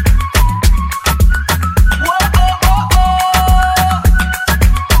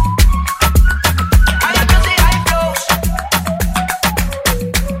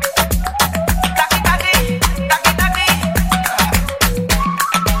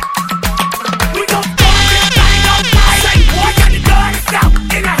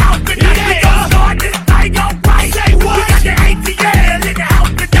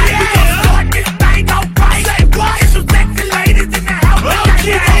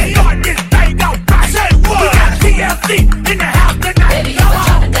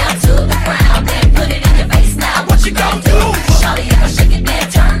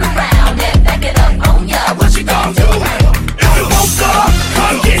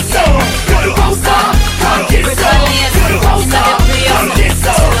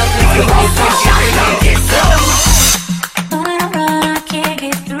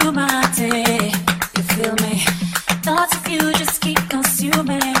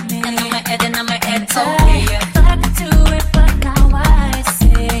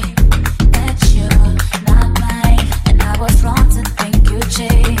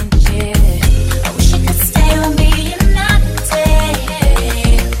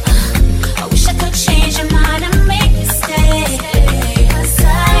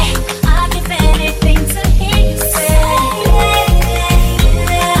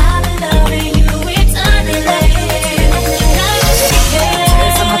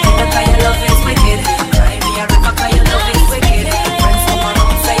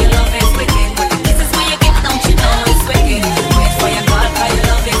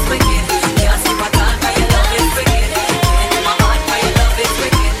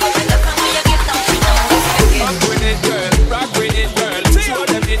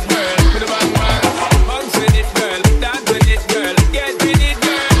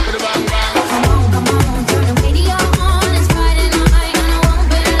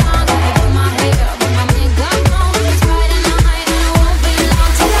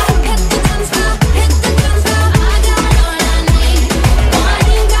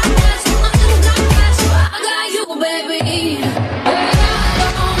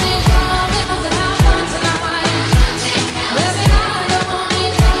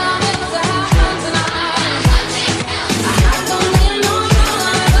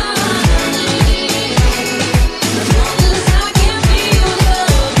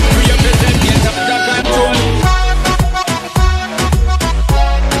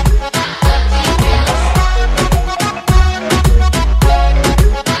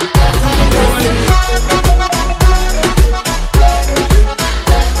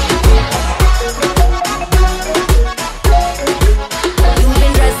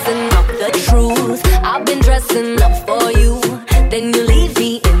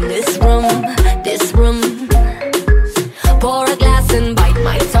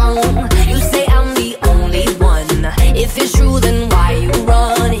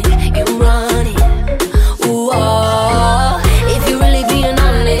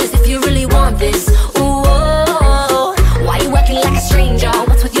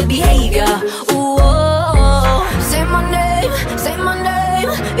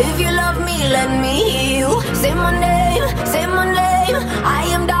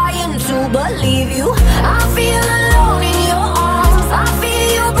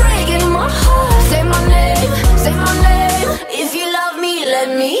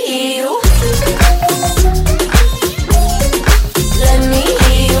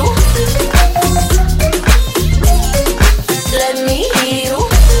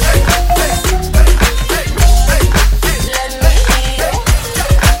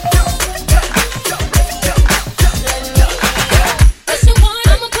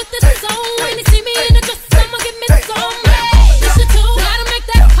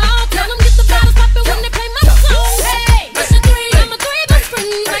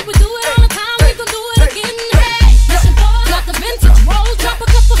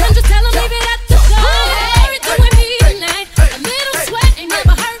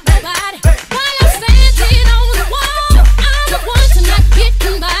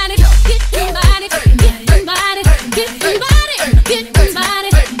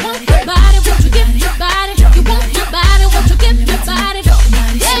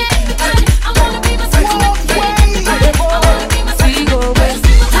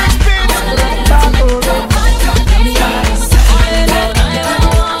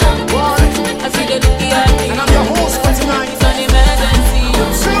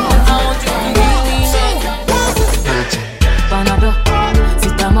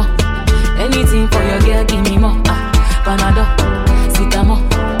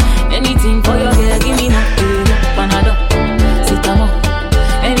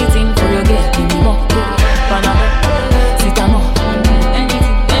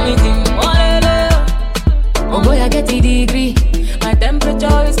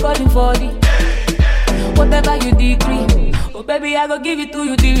 give it to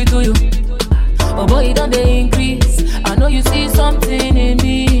you. Oh boy, it don't they increase. I know you see something in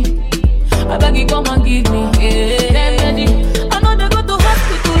me. I beg you come and give me. Yeah, ready. I know they go to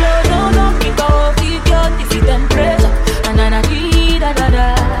hospital. No, keep off with your defeat and pressure. And then I dee da da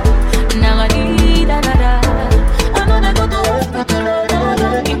da. Now I dee da da da. I know they go to hospital.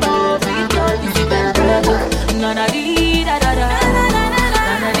 No, keep off with your defeat and pressure. Now I dee da da da.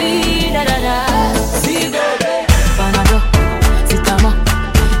 Now I dee da da da. See go there. Panado, sitama.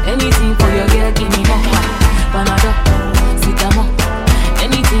 Anything for your girl, give me more. Panado, sitama.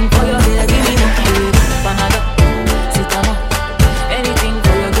 Anything for your girl, give me more. Panado, sitama. Anything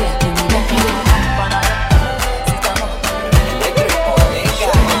for your girl, give me more. Panado, sitama.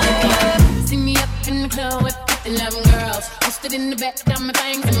 See me up in the club with 11 girls. Posted in the back, got my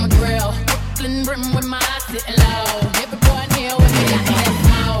things in my grill. Brooklyn brim with my eyes sitting low. Every boy in here with me got that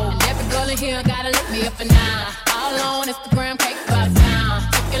smoke. And every girl in here gotta look me up and down. All on Instagram, cake by the town.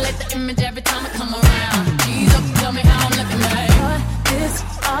 Circulate the image every time I come around. G's up, tell me how I'm looking like. What is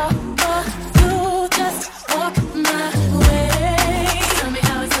all for you? Just walk my way. Tell me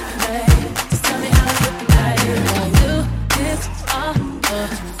how it's looking like. Just tell me how it's looking like. Do this all for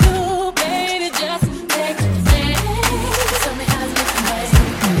you, baby. Just take a chance. Tell me how it's looking like.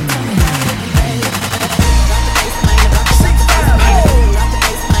 Tell me how it's looking like. Drop the bass line, drop the bass line, drop the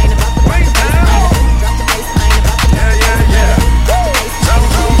bass line, drop the bass line, drop the bass line, drop the bass line. Yeah.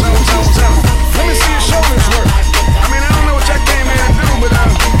 Let me see your shoulders work. I mean, I don't know what y'all came here to do, but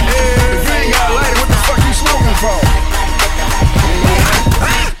if you ain't got a lighter, what the fuck you smoking for?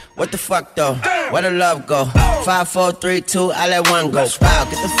 What the fuck though? Where the love go? 5, 4, 3, 2, I let one go. Wow,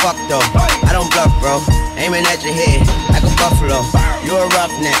 get the fuck though. I don't bluff, bro. Aiming at your head like a buffalo. You a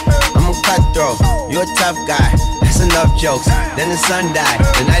roughneck, I'm a cutthroat. You a tough guy. That's enough jokes. Then the sun died.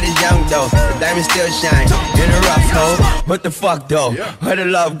 The night is young though. The diamond still shine. In a rough hole. What the fuck though? Where the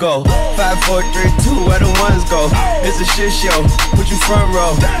love go? 5, 4, 3, 2, where the ones go? It's a shit show. Put you front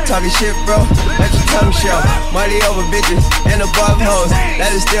row. Talking shit, bro. Let your tongue show. Money over bitches and above hoes.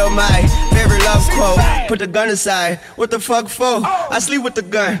 That is still my favorite love quote. Put the gun aside. What the fuck for? I sleep with the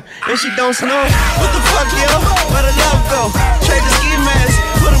gun and she don't snore. What the fuck, yo? Where the love go? Trade the ski mask.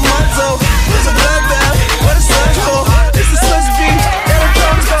 Put a muzzle. There's a bloodbath. Where the sun go? This is Swiss beat. There the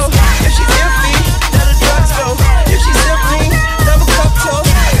drums go. If she's iffy, there the drugs go. If she's simply, double cup toe.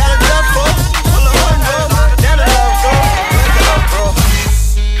 Got a duffel full of hundo. There the love go. Where the love go?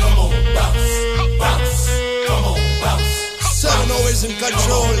 Come on, bounce. Come on, bounce. Seven always in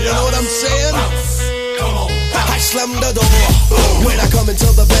control, you know what I'm saying? Come on, I slam the door when I come into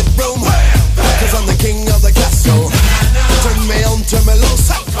the bedroom, cause I'm the king of the castle. Turn me on, turn me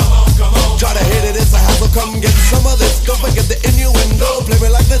loose. Come on. Try to hit it, it's a hassle, come get some of this. Don't forget the innuendo, play me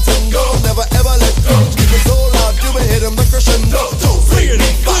like Nintendo. Never ever let go, keep it so loud, you may hit him the crescendo. 2, 3,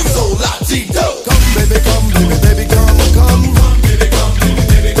 4, so latito. Come baby, come.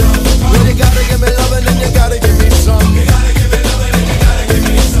 Well, you gotta give me loving and you gotta give me some. You gotta give me loving and you gotta give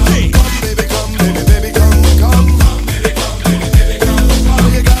me some. Come baby, come. Come baby, come.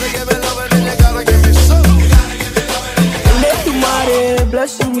 Well, you gotta give me loving and you gotta give me some. You gotta give me loving and you gotta give me some. Let tomorrow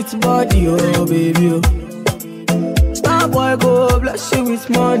bless you with body, oh baby, oh. Star boy go bless you with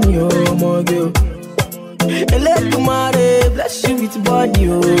money, oh my girl. And let tomorrow bless you with body,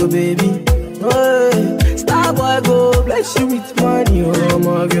 oh baby. Oh, star boy go bless you with money, oh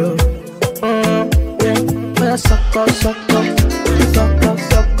my girl. Yeah, suck up, baby. Suck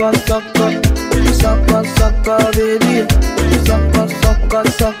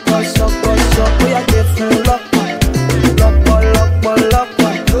up, we are different, lock.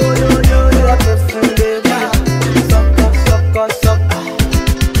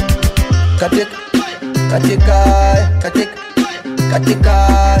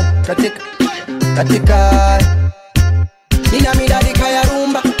 Katika nina midadi kaya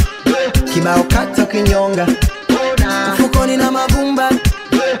rumba kibao kata kinyonga mfukoni na mavumba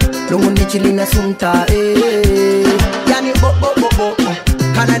lungu nichili na sunta yani bo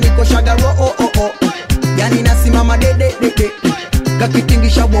kana niko shaga ro yani nasimama de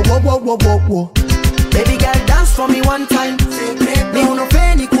kakitingisha wo baby girl dance for me one time ni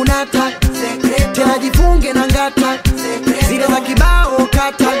unofeni kunata tena jifunge na ngata zile za kibao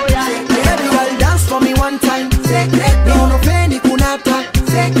kata baby girl dance for me one time ni unofeni kunata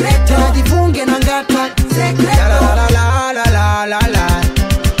tena jifunge na ngata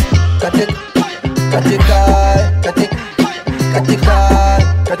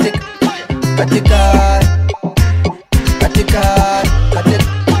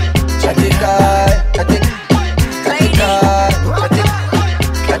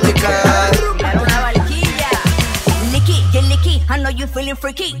la you feeling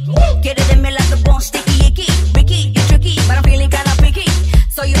freaky? Quieres de me like the bone sticky icky. Ricky, you tricky, but I'm feeling kinda picky.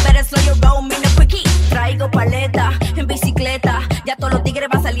 So you better slow your roll, me no quickie. Traigo paleta en bicicleta. Ya todos los tigres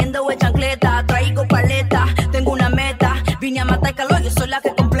van saliendo de chancleta. Traigo paleta, tengo una meta. Vine a matar calor, yo soy la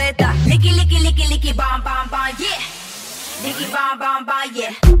que completa. Licky, licky, licky, licky, bam, bam, bam, yeah. Licky, bam, bam, bam,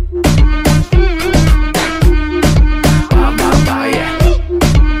 yeah. Bam, bam, bam, yeah.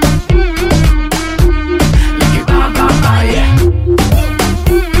 Licky, bam, bam, bam, yeah.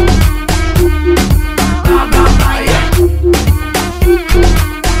 Bam, bam, bam, yeah.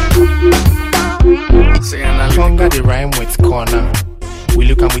 Longer the rhyme with corner. Will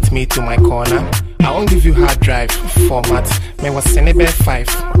you come with me to my corner? I won't give you hard drive format. May was Senebe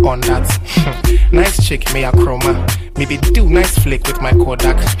 5 on that. Nice chick, may a chroma. Maybe do nice flick with my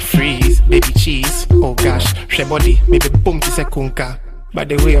Kodak. Freeze, baby cheese. Oh gosh, she body, maybe boom to se kunka. By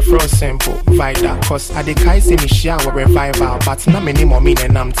the way, fro simple, vida. Cause I decide see me shower revival. But na many more mean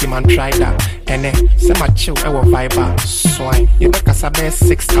and I'm team and try that. And say my chill, I will vibe. Swine, you better casabe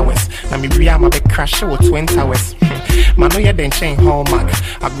 6 hours. Na me bria ma be crash with 20 hours. Man, no, you then chain hallmark.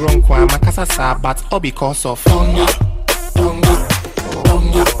 I grown kwa ma casa but all because of tonga,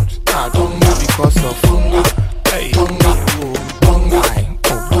 because of hey, tonga,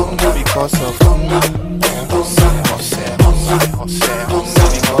 because of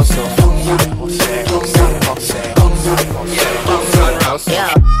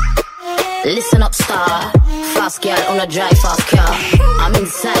yeah. Listen up, star. Fast girl on a dry fast car. I'm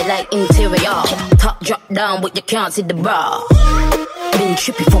inside like interior. Top drop down, but you can't see the bra. Been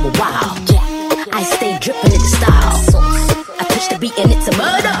trippy for a while. I stay dripping in the style. I touch the beat and it's a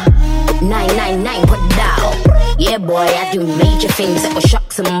murder. 999, put it down. Yeah, boy, I do major things that will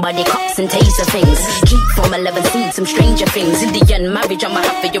shock somebody, cops and taser things. Keep from 11, seen some stranger things. Indian marriage, I'ma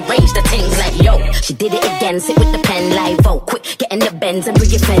have to arrange the things like, yo, she did it again, sit with the pen like, vote quick, get in the Benz and bring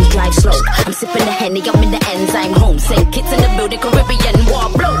your friends, drive slow. I'm sipping the Henny, I'm in the enzyme home. Send kids in the building, Caribbean war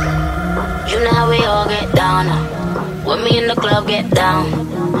blow. You know how we all get down. When me in the club get down.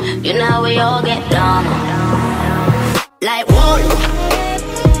 You know how we all get down. Like, whoa,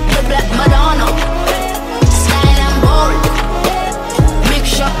 the Black Madonna.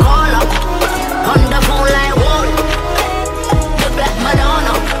 Mix your call up on the phone like wall. The Black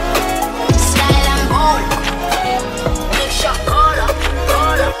Madonna, style and gold. Mix your call up,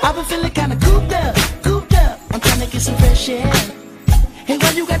 call up. I've been feeling kinda cooped up. I'm trying to get some fresh air. Hey,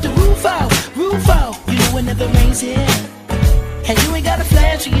 why you got the roof out? You know it never rains here. And you ain't got a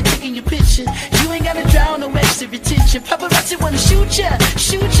flash when you're taking your picture. You ain't gotta drown no extra attention. Paparazzi wanna shoot ya.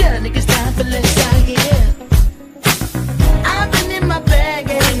 Niggas dying for less out here. I've been in my bag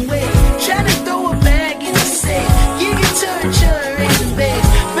anyway, trying to throw a bag in the safe. You can turn raising base.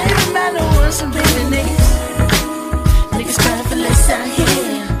 Baby, man, I want some baby niggas. Niggas crying for less out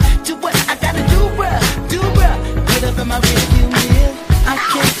here. Do what I gotta do, bruh. Get up in my rearview mirror. I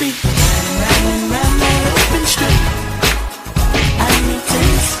can't be riding round my open street. I need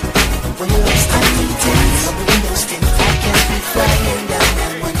taste. I need taste. I can't be flying down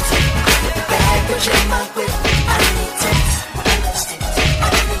that one tip. The bag, but you're my whip. I need taste.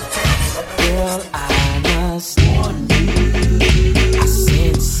 Girl, I must warn you. I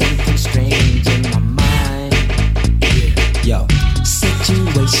sense something strange in my mind. Yo,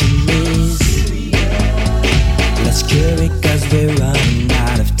 situation is let's cure it 'cause we're running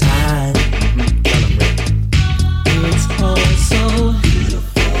out of time. It's all so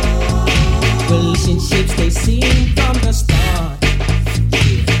beautiful. Relationships they seem from the start.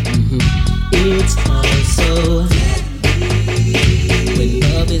 It's all so when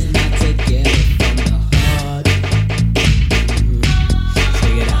love is not together from the heart.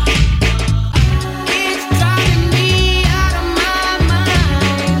 Check it out. It's driving me out of my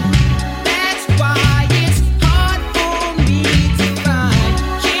mind. That's why it's hard for me to find.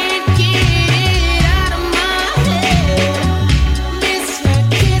 Can't get it out of my head. Miss her,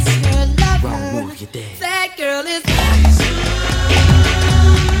 kiss her, love her. That girl is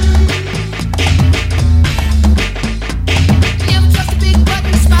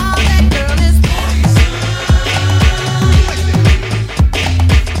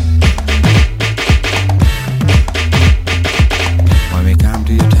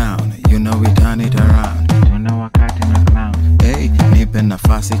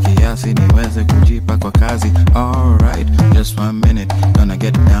nafasi kiasi niweze kujipa kwa kazi. Alright, just 1 minute, gonna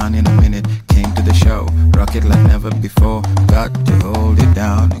get down in a minute. Came to the show, rock it like never before. Got to hold it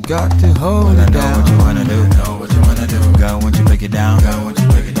down, got to hold it down. Know what you wanna do, know what you wanna do. Girl, won't you break it down, girl, won't you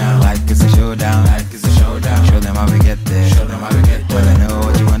break it down. Like it's a showdown, like it's a showdown. Show them how we get there, show them how we get there. Well, I know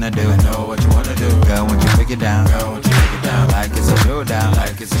what you wanna do, I know what you wanna do. Girl, won't you break it down, girl, won't you break it down. Like it's a showdown. showdown.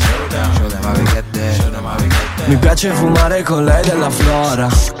 Like it's a showdown. Show them how we get there. Show them how we get there. Mi piace fumare con lei della flora,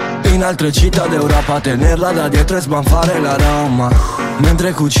 in altre città d'Europa tenerla da dietro e sbanfare l'aroma,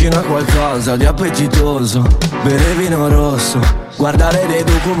 mentre cucina qualcosa di appetitoso, bere vino rosso, guardare dei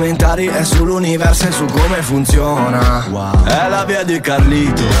documentari e sull'universo e su come funziona. È la via di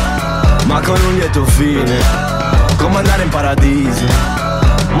Carlito, ma con un lieto fine, come andare in paradiso,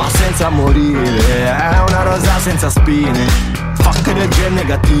 ma senza morire. È una rosa senza spine, fuck energie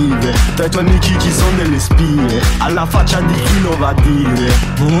negative, tra i tuoi amici ci sono delle spie, alla faccia di chi lo va a dire.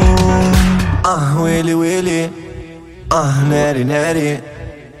 Willy Willy, neri neri,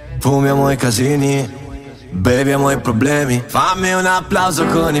 fumiamo i casini, beviamo i problemi. Fammi un applauso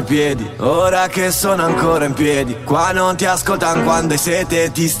con i piedi, ora che sono ancora in piedi. Qua non ti ascoltano quando hai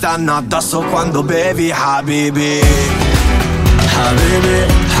sete, ti stanno addosso quando bevi. Habibi, Habibi,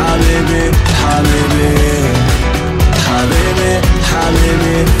 Habibi, Habibi, Habibi,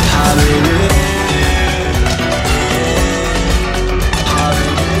 Habibi, Habibi.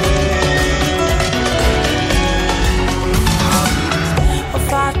 Ho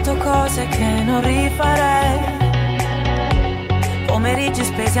fatto cose che non rifarei, pomeriggi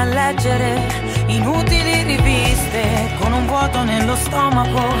spesi a leggere inutili riviste, con un vuoto nello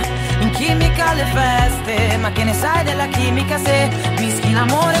stomaco, in chimica alle feste. Ma che ne sai della chimica se mischi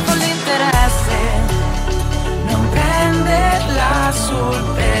l'amore con l'interesse? Non prenderla sul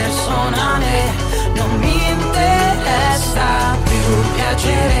personale, non mi interessa più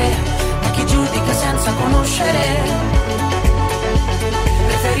piacere, ma chi giudica senza conoscere.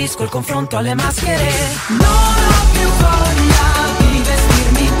 Preferisco il confronto alle maschere. Non ho più voglia di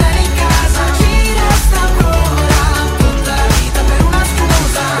vestirmi bene in casa, ci resta ancora tutta la vita per una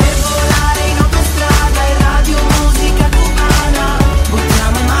scusa, per volare in autostrada e radio musica cubana.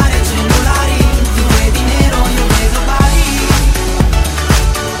 Buttiamo in mare cellulari, tu vedi nero, io vedo Bali.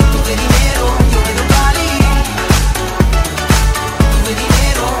 Tu vedi nero, io vedo Bali. Tu vedi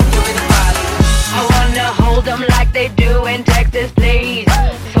nero, io vedo Bali. I wanna hold them like they do in Texas, please.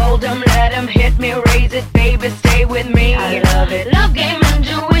 Fold them, let them hit me, raise it, baby, stay with me. I love it. Love game,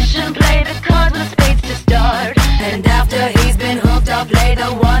 intuition, play the cards with spades to start. And after he's been hooked, I'll play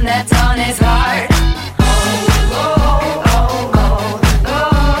the one that's on his heart.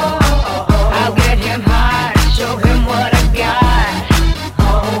 I'll get him hard, show him what I got.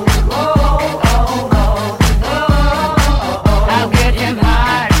 I'll get him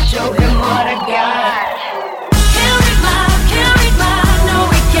hard, show him what I got. Can't read my, no,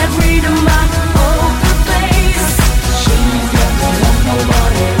 we can't read my poker face. She's never left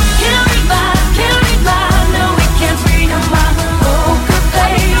nobody. Can't read my, no, we can't read my poker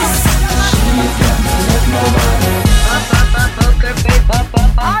face. She's never left nobody. Poker face, poker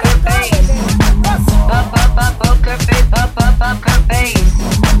face. Poker face, poker face.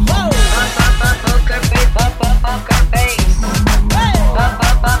 Poker face, poker face.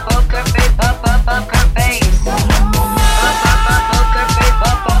 Poker face, poker face.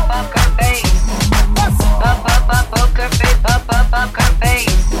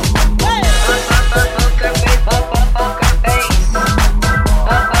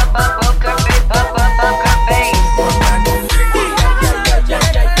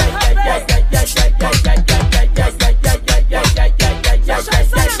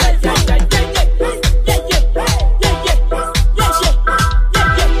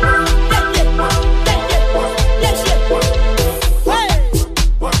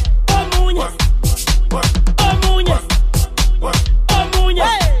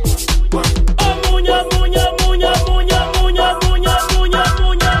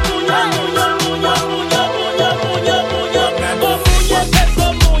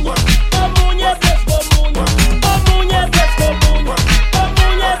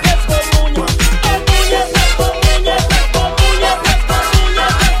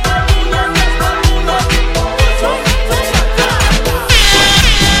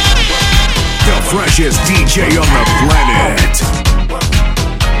 Freshest DJ on the planet.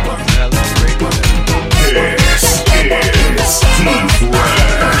 This is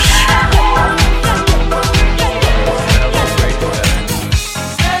T-Fresh.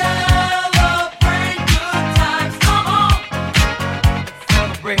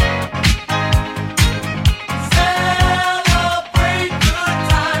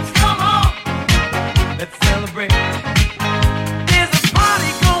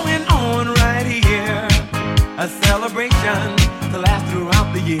 A celebration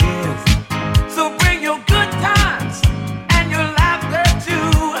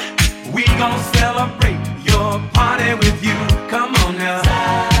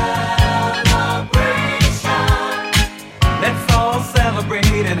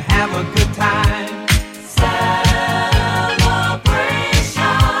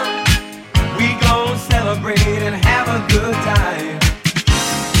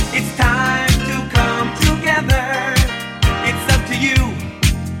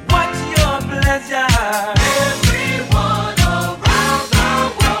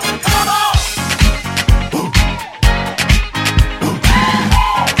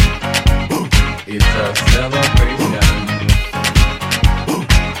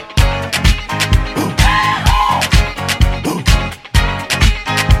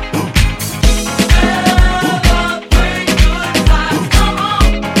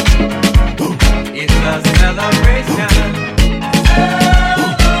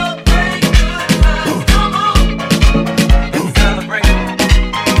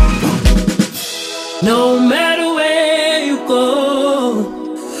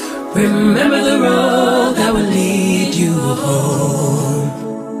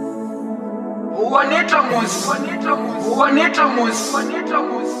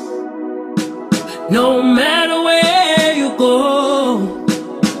No matter where you go,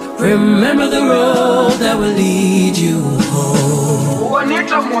 remember the road that will lead you home.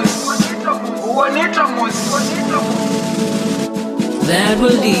 That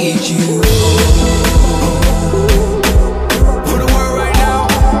will lead you home.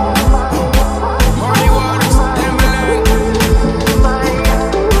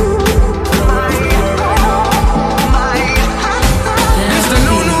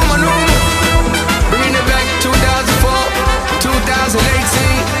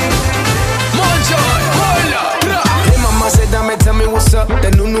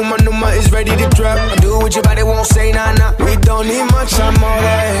 The new Numa is ready to drop. Do what your body won't say, nah, nah. We don't need much, I'm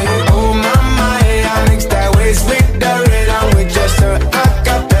alright. Oh, mama, hey, I mix that waist with the rhythm with just a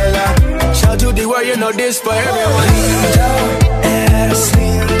acapella. Shout to the world, you know this for everyone. Eres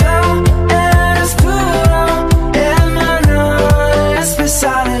lindo, eres puro, hermano,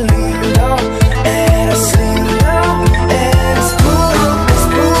 especial y lindo. Eres lindo, eres puro, es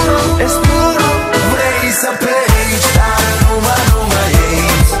puro, es puro. Raise a page.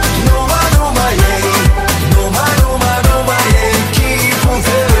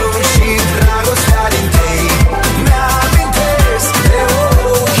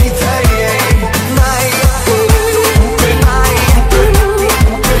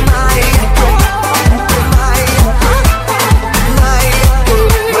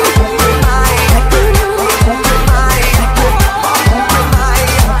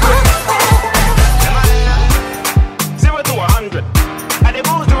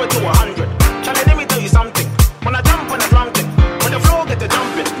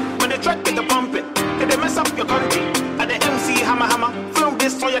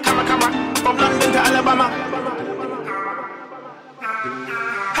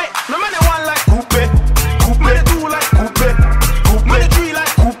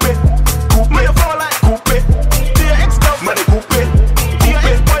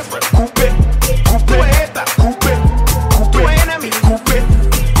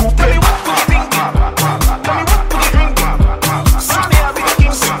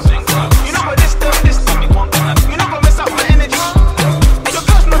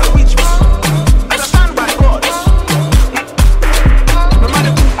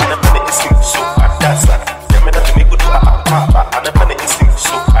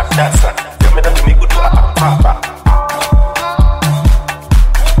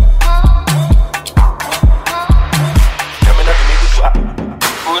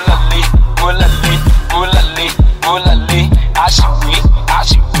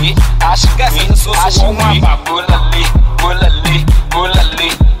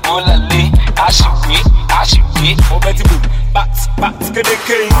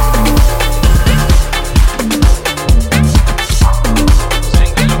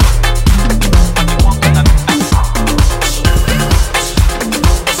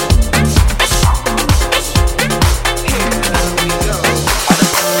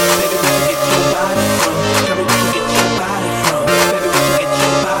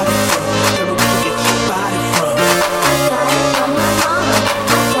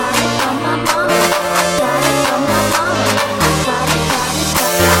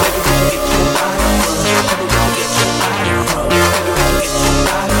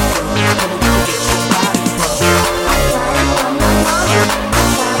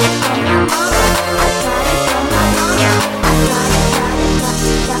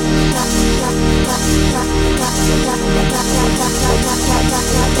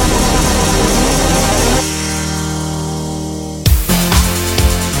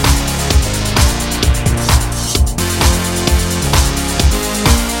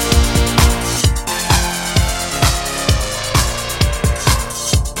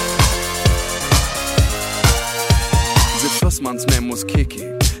 man's name was Kiki.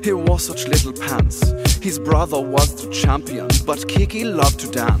 He wore such little pants. His brother was the champion, but Kiki loved to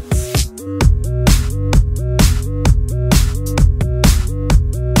dance.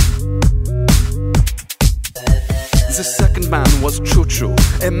 The second man was Chuchu,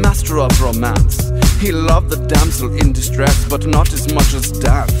 a master of romance. He loved the damsel in distress, but not as much as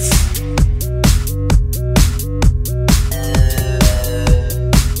dance.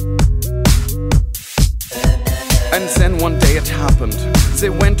 And then one day it happened. They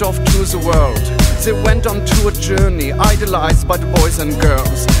went off to the world. They went on to a journey, idolized by the boys and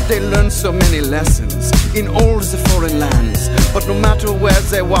girls. They learned so many lessons in all the foreign lands. But no matter where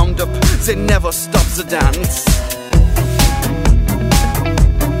they wound up, they never stopped the dance.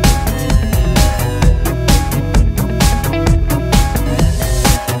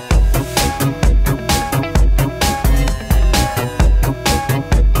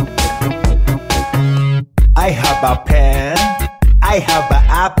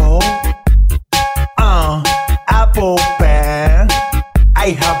 I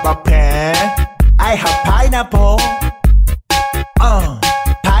have a pen. I have pineapple.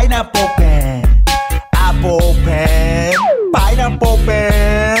 Pineapple pen. Apple pen. Pineapple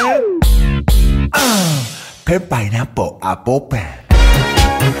pen. Pen pineapple apple pen.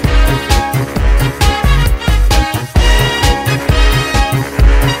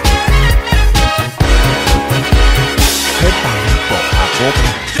 Pen pineapple apple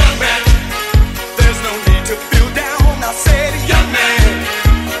pen. Young man, there's no need to feel down. I said, young man,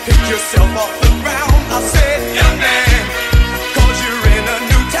 pick yourself off the ground. I said, young man, 'cause you're in a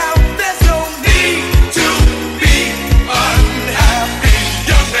new town. There's no need to be unhappy.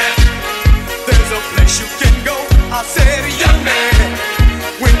 Young man, there's a place you can go. I said, young man,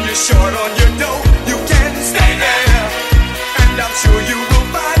 when you're short on your dough, you can stay there. And I'm sure you will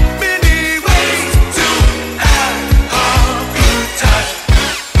find many ways to have a good time.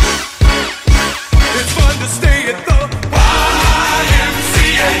 It's fun to stay at the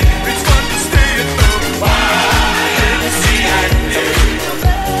YMCA. It's fun to stay at the YMCA.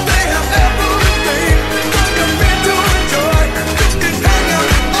 They have everything for your men to enjoy. You can hang out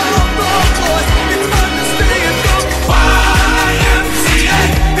with all the boys. It's fun to stay at the YMCA.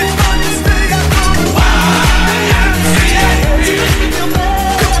 It's fun to stay at the YMCA.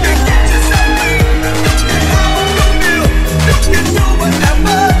 You can get yourself clean. You can have a good meal. You can do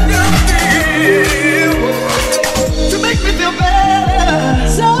whatever you feel to make me feel better.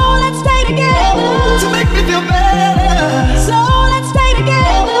 So let's stay together. To make me feel better. So let's stay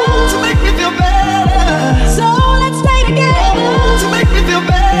together. To make me feel better. So let's stay together. To make me feel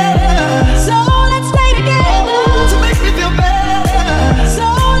better. So let's stay together. To make me feel better. So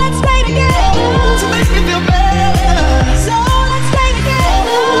let's stay together. To make me feel better. So let's stay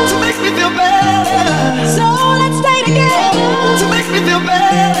together. To make me feel better. So let's stay together. To make me feel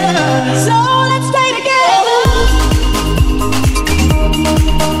better. So let's stay together.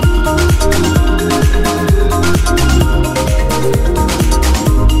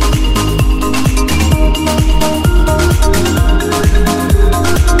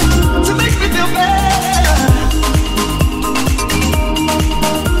 To make me feel better.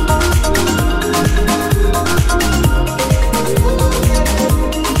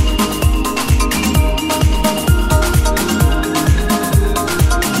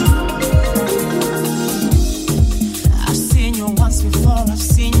 I've seen you once before, I've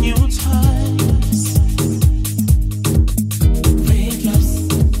seen you twice. Red lips,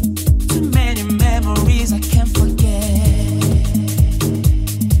 too many memories I can't forget.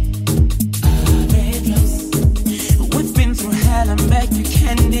 Red lips, we've been through hell and back, you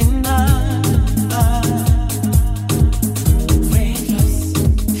can't deny. Red lips,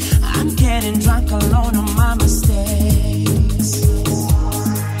 I'm getting drunk alone on my mistakes.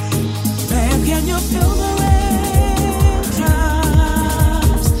 Babe, can you feel the raindrops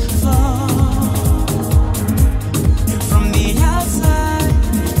fall from the outside?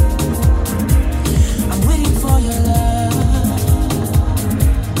 I'm waiting for your love.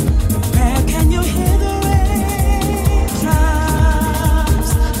 Babe, can you hear the raindrops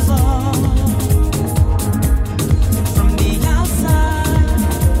fall from the outside?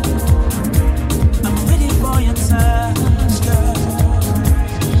 I'm waiting for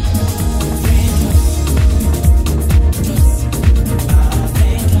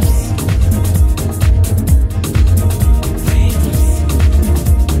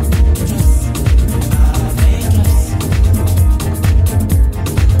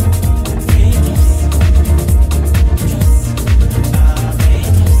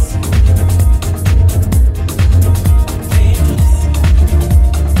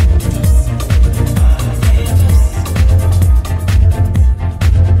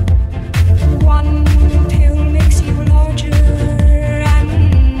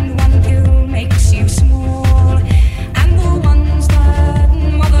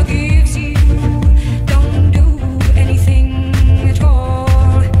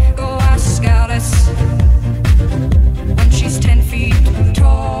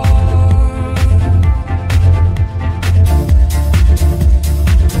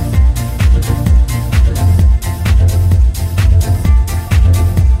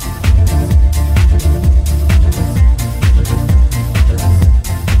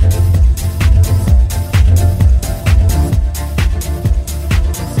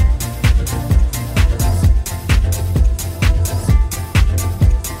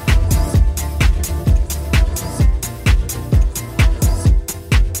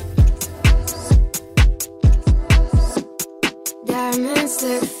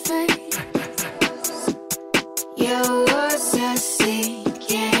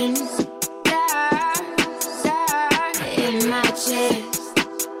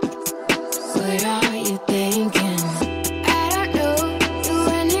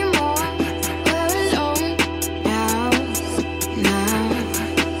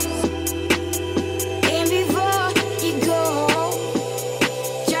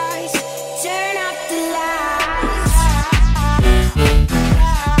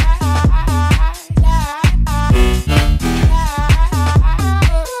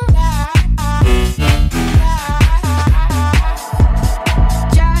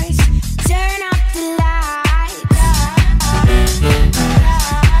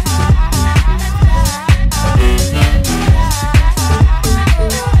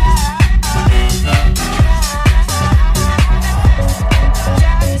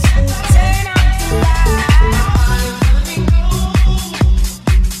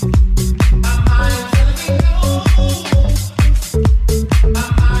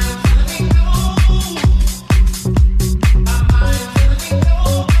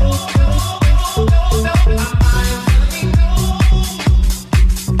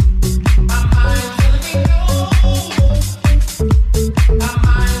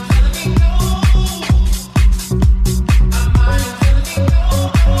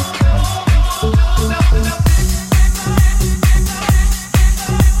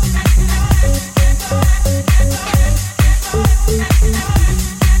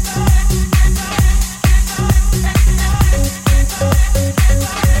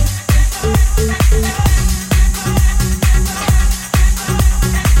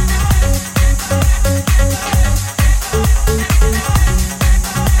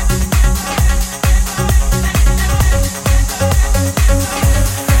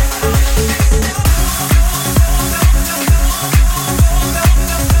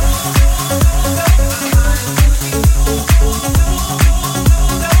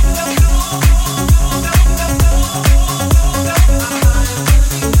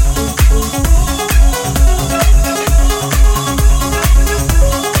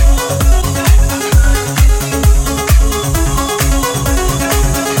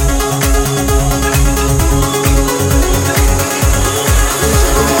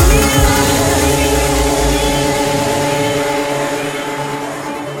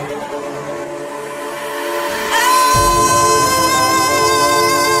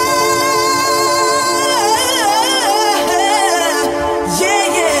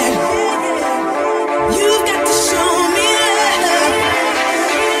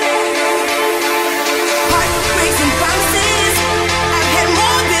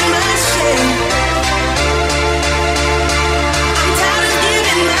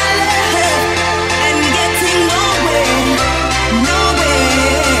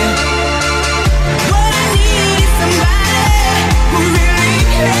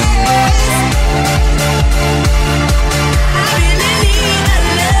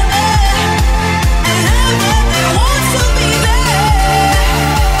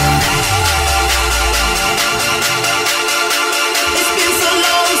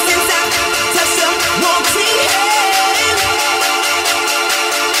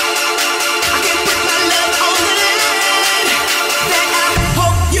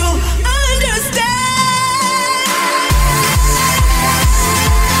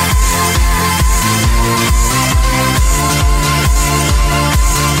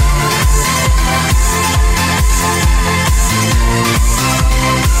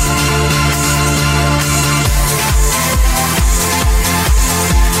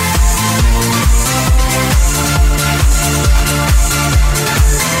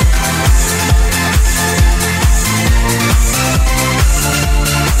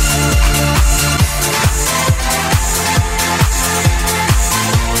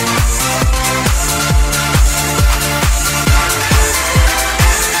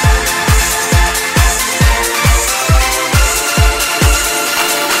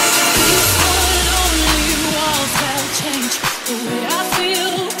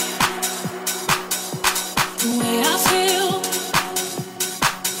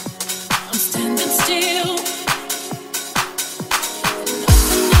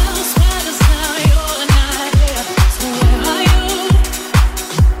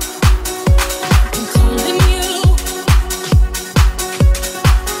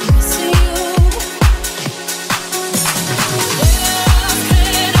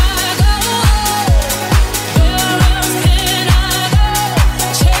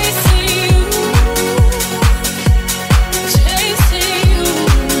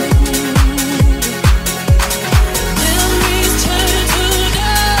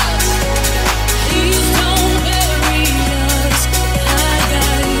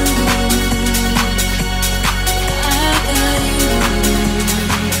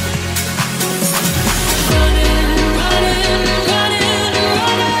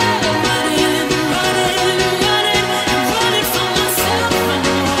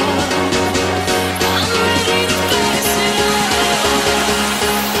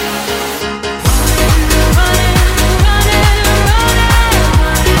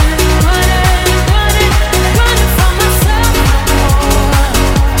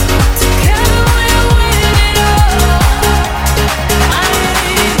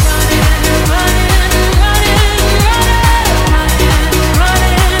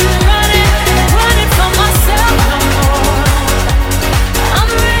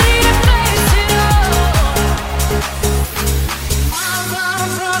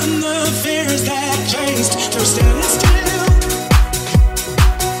changed. You're standing still.